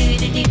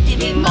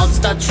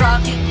 monster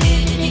truck,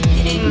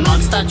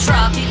 monster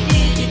truck,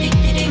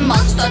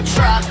 monster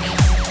truck.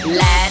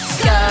 Let's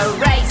go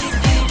race,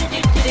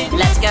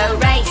 let's go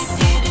race,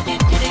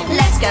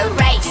 let's go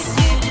race,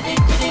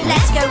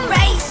 let's go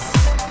race.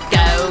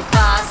 Go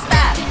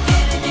faster,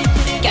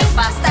 go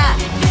faster,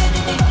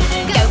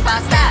 go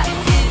faster,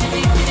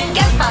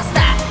 go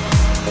faster.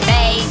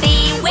 Baby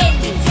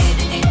wins,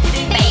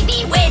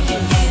 baby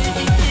wins,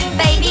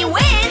 baby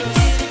wins,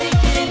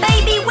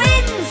 baby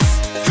wins.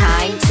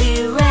 Time to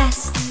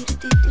rest,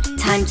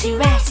 time to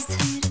rest,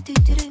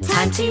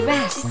 time to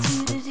rest,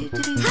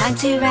 time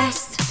to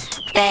rest.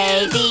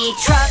 Baby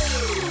truck.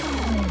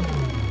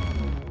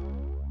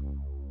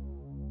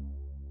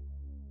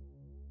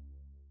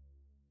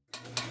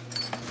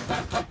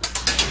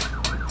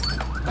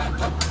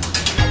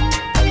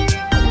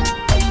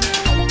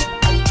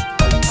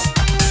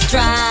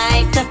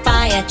 Drive the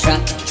fire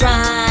truck,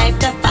 drive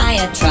the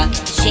fire truck.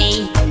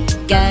 She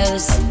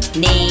goes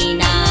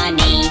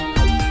nee-na-nee.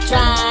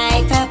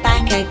 Drive her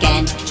back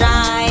again,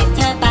 drive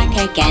her back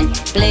again.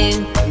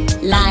 Blue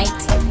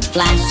light,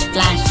 flash,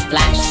 flash,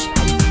 flash.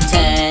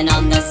 Turn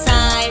on the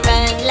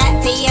siren,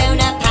 let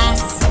Fiona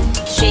pass.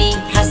 She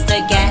has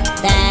to get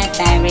there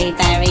very,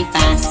 very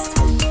fast.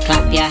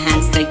 Clap your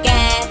hands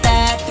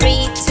together,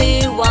 3,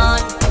 2,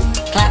 1.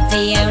 Clap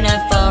Fiona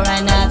for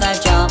another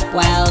job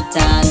well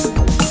done.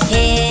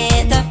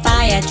 Hear the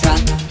fire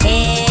truck,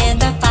 hear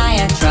the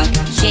fire truck.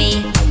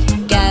 She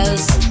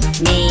goes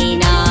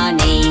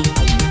nee-na-nee.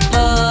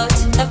 Put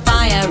the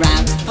fire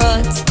out,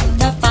 put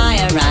the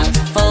fire out.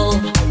 Full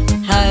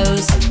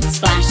hose,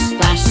 splash,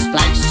 splash,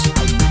 splash.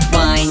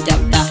 Wind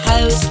up the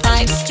hose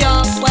pipe,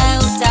 job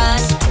well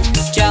done.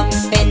 Jump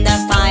in the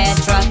fire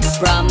truck,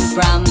 brum,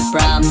 brum,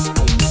 brum.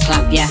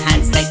 Clap your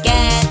hands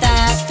together,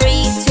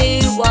 3,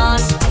 2,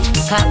 1.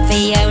 Clap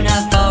Fiona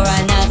for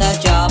another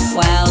job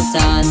well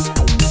done.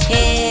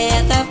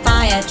 Hear the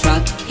fire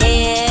truck,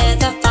 hear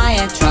the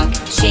fire truck.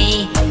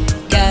 She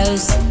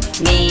goes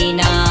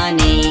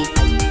nee-na-nee.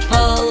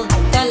 Pull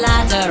the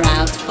ladder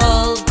out,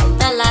 pull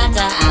the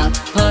ladder out.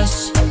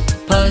 Push,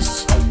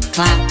 push,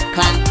 clap,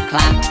 clap,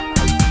 clap.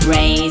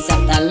 Raise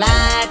up the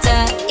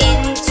ladder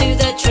into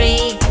the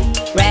tree.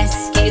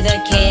 Rescue the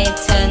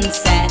kitten,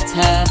 set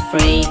her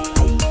free.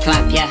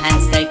 Clap your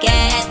hands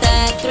together,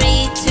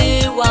 3,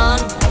 2, 1.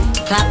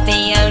 Clap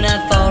Fiona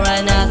for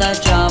another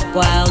job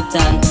well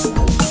done.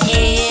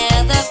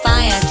 Hear the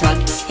fire truck,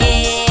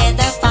 hear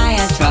the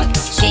fire truck.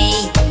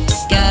 She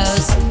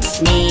goes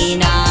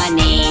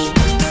nee-na-nee.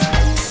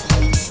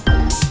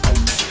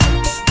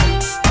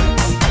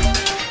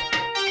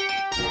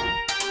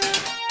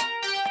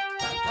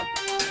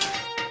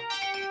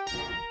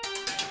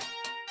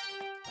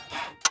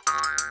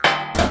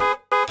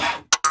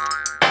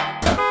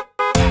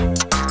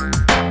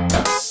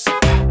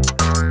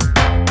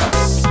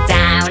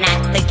 Down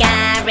at the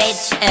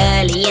garage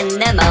early in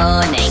the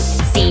morning,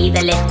 see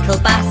the little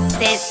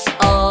buses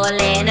all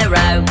in a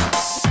row.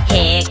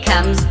 Here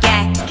comes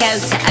Gecko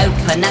to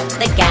open up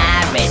the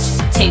garage.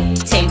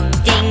 Toot toot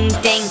ding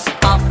ding,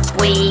 off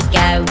we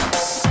go.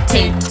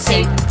 Toot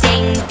toot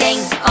ding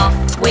ding, off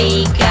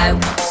we go.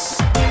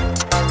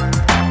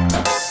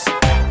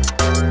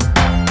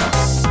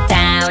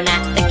 Down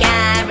at the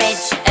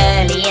garage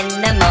early in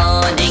the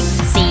morning,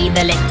 see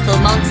the little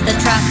monster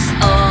trucks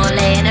all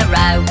in a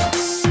row.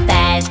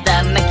 There's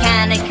the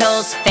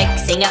mechanicals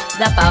fixing up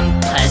the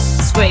bumpers.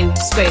 Screw,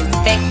 screw,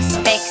 fix,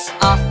 fix,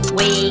 off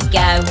we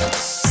go.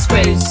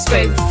 Screw,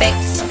 screw,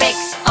 fix,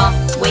 fix, off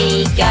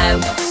we go.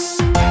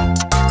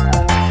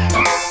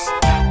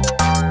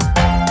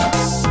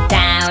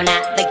 Down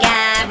at the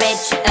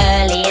garage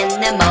early in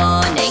the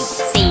morning,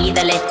 see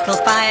the little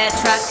fire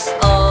trucks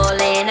all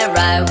in a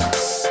row.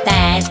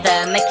 There's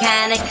the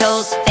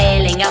mechanicals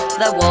filling up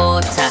the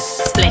water.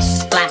 Splish,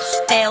 splash,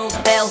 fill,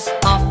 fill,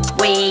 off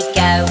we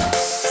go.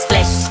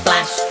 Splish,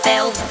 splash,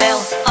 fill,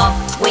 fill,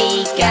 off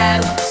we go.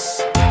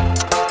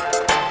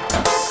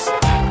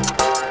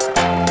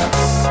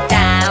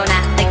 Down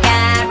at the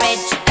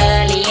garage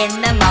early in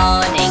the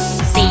morning,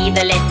 see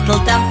the little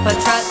dumper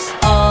trucks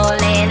all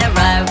in a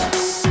row.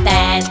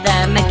 There's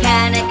the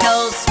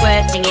mechanicals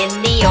squirting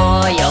in the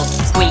oil.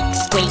 Squeak,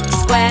 squeak,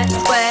 squirt,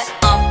 squirt,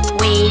 off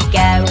we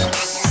go.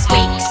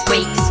 Squeak,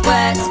 squeak,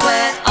 squirt,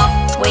 squirt,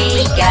 off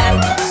we go.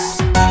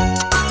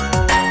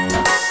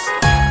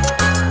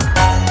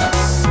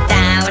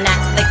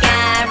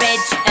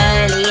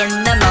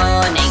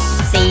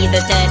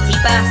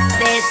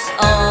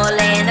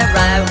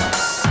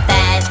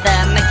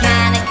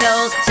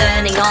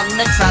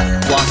 the truck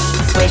wash.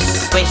 Swish,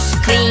 swish,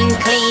 clean,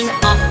 clean,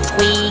 off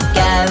we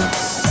go.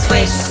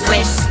 Swish,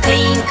 swish,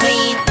 clean,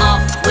 clean,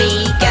 off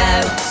we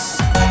go.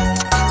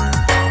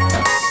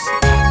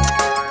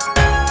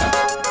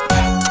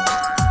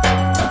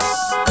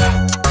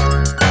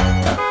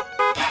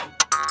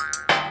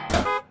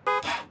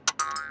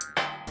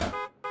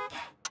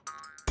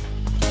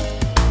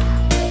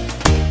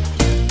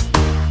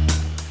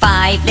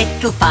 5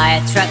 little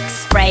fire trucks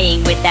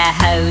spraying with their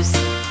hose.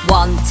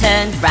 One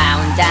turned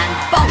round and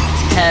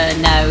bonked her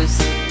nose.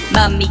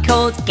 Mummy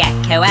called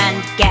Gecko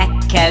and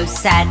Gecko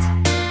said,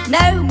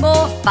 "No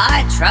more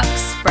fire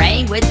trucks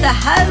spraying with the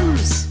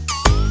hose."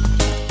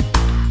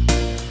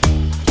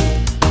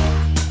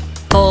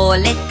 4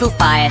 little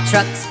fire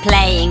trucks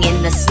playing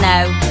in the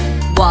snow.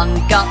 One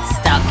got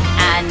stuck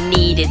and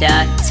needed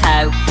a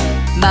tow.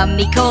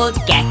 Mummy called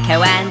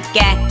Gecko and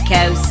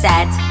Gecko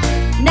said,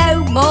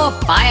 "No more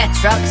fire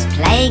trucks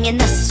playing in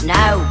the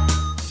snow."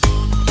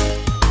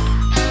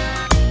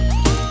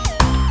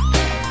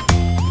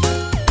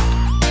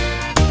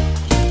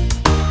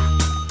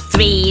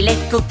 Three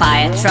little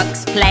fire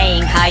trucks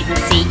playing hide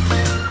and seek.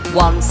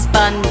 One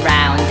spun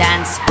round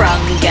and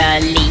sprung a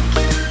leak.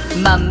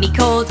 Mummy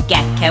called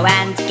Gecko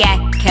and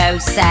Gecko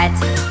said,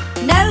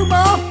 "No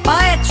more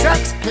fire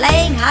trucks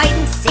playing hide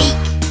and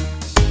seek."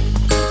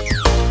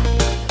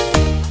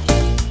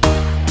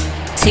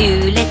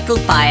 2 little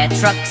fire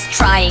trucks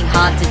trying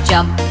hard to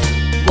jump.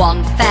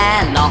 One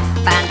fell off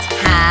and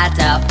had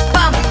a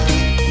bump.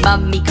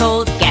 Mummy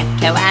called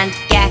Gecko and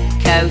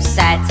Gecko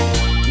said,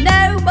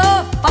 "No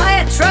more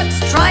fire trucks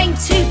trying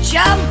to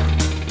jump."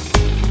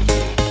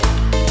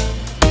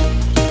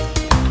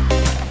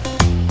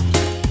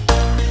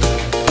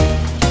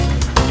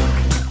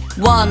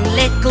 One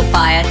little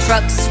fire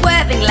truck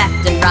swerving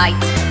left and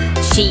right.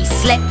 She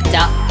slipped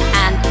up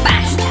and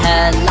bashed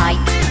her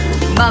light.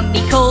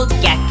 Mummy called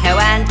Gecko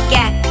and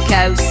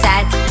Gecko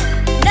said,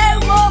 "No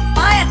more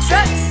fire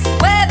trucks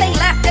swerving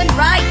left and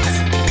right."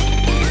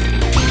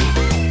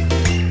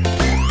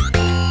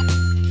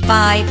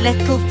 5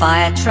 little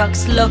fire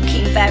trucks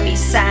looking very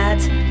sad,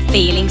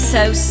 feeling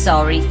so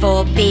sorry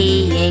for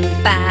being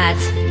bad.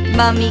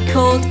 Mummy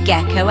called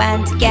Gecko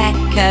and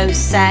Gecko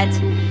said,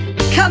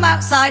 "Come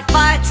outside,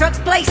 fire trucks,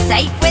 play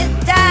safe with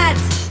Dad."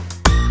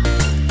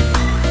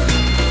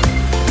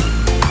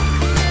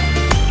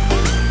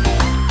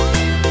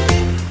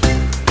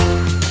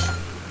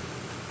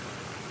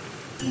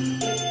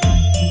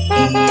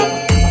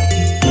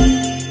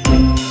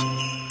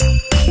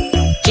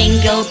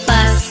 Jingle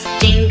bus,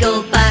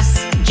 jingle bus,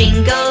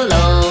 jingle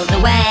all the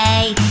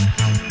way.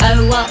 Oh,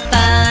 what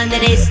fun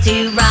it is to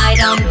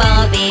ride on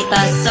Barbie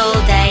bus all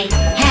day.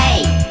 Hey,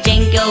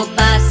 jingle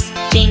bus,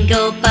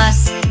 jingle bus,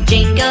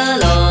 jingle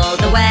all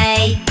the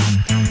way.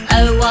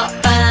 Oh, what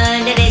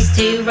fun it is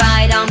to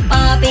ride on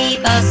Barbie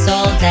bus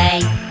all day.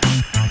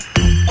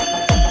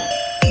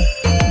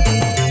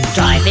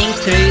 Driving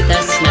through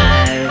the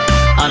snow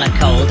on a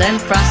cold and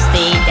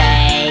frosty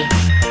day.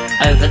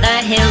 Over the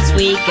hills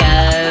we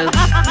go,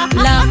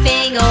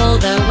 laughing all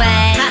the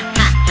way.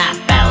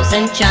 Bells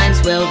and chimes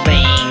will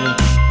ring,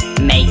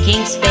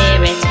 making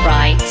spirits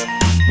bright.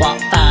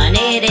 What fun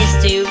it is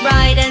to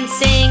ride and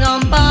sing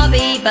on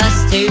Barbie bus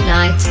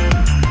tonight.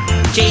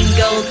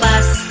 Jingle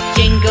bus,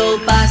 jingle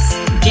bus,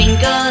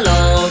 jingle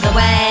all the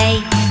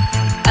way.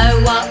 Oh,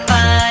 what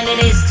fun it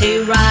is to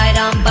ride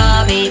on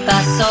Barbie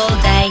bus all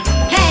day.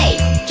 Hey,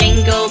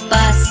 jingle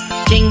bus,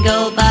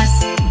 jingle bus,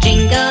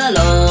 jingle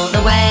all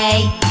the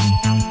way.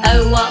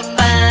 Oh, what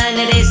fun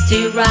it is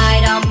to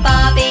ride on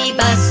Barbie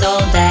bus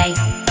all day.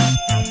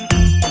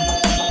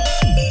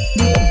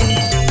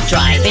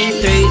 Driving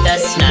through the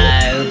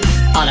snow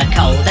on a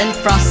cold and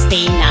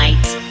frosty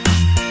night.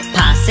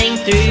 Passing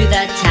through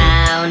the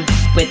town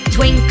with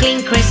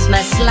twinkling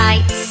Christmas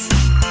lights.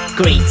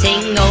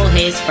 Greeting all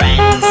his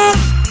friends.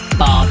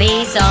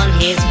 Barbie's on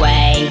his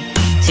way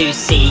to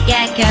see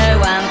Gecko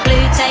and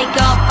Blue take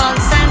off on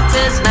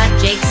Santa's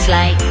magic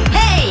sleigh.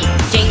 Hey,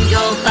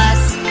 jingle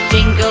bus,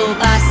 jingle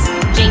bus,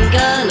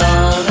 jingle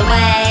all the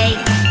way.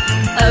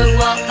 Oh,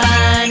 what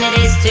fun it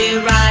is to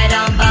ride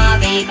on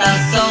Barbie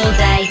bus all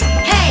day.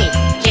 Hey,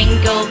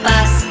 jingle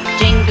bus,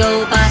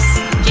 jingle bus,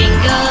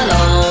 jingle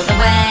all the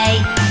way.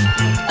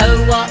 Oh,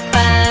 what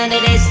fun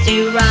it is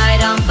to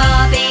ride on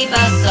Barbie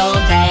bus all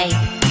day.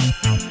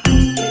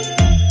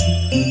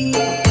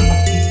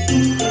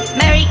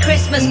 Merry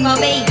Christmas,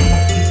 Bobby.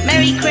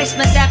 Merry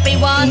Christmas,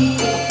 everyone.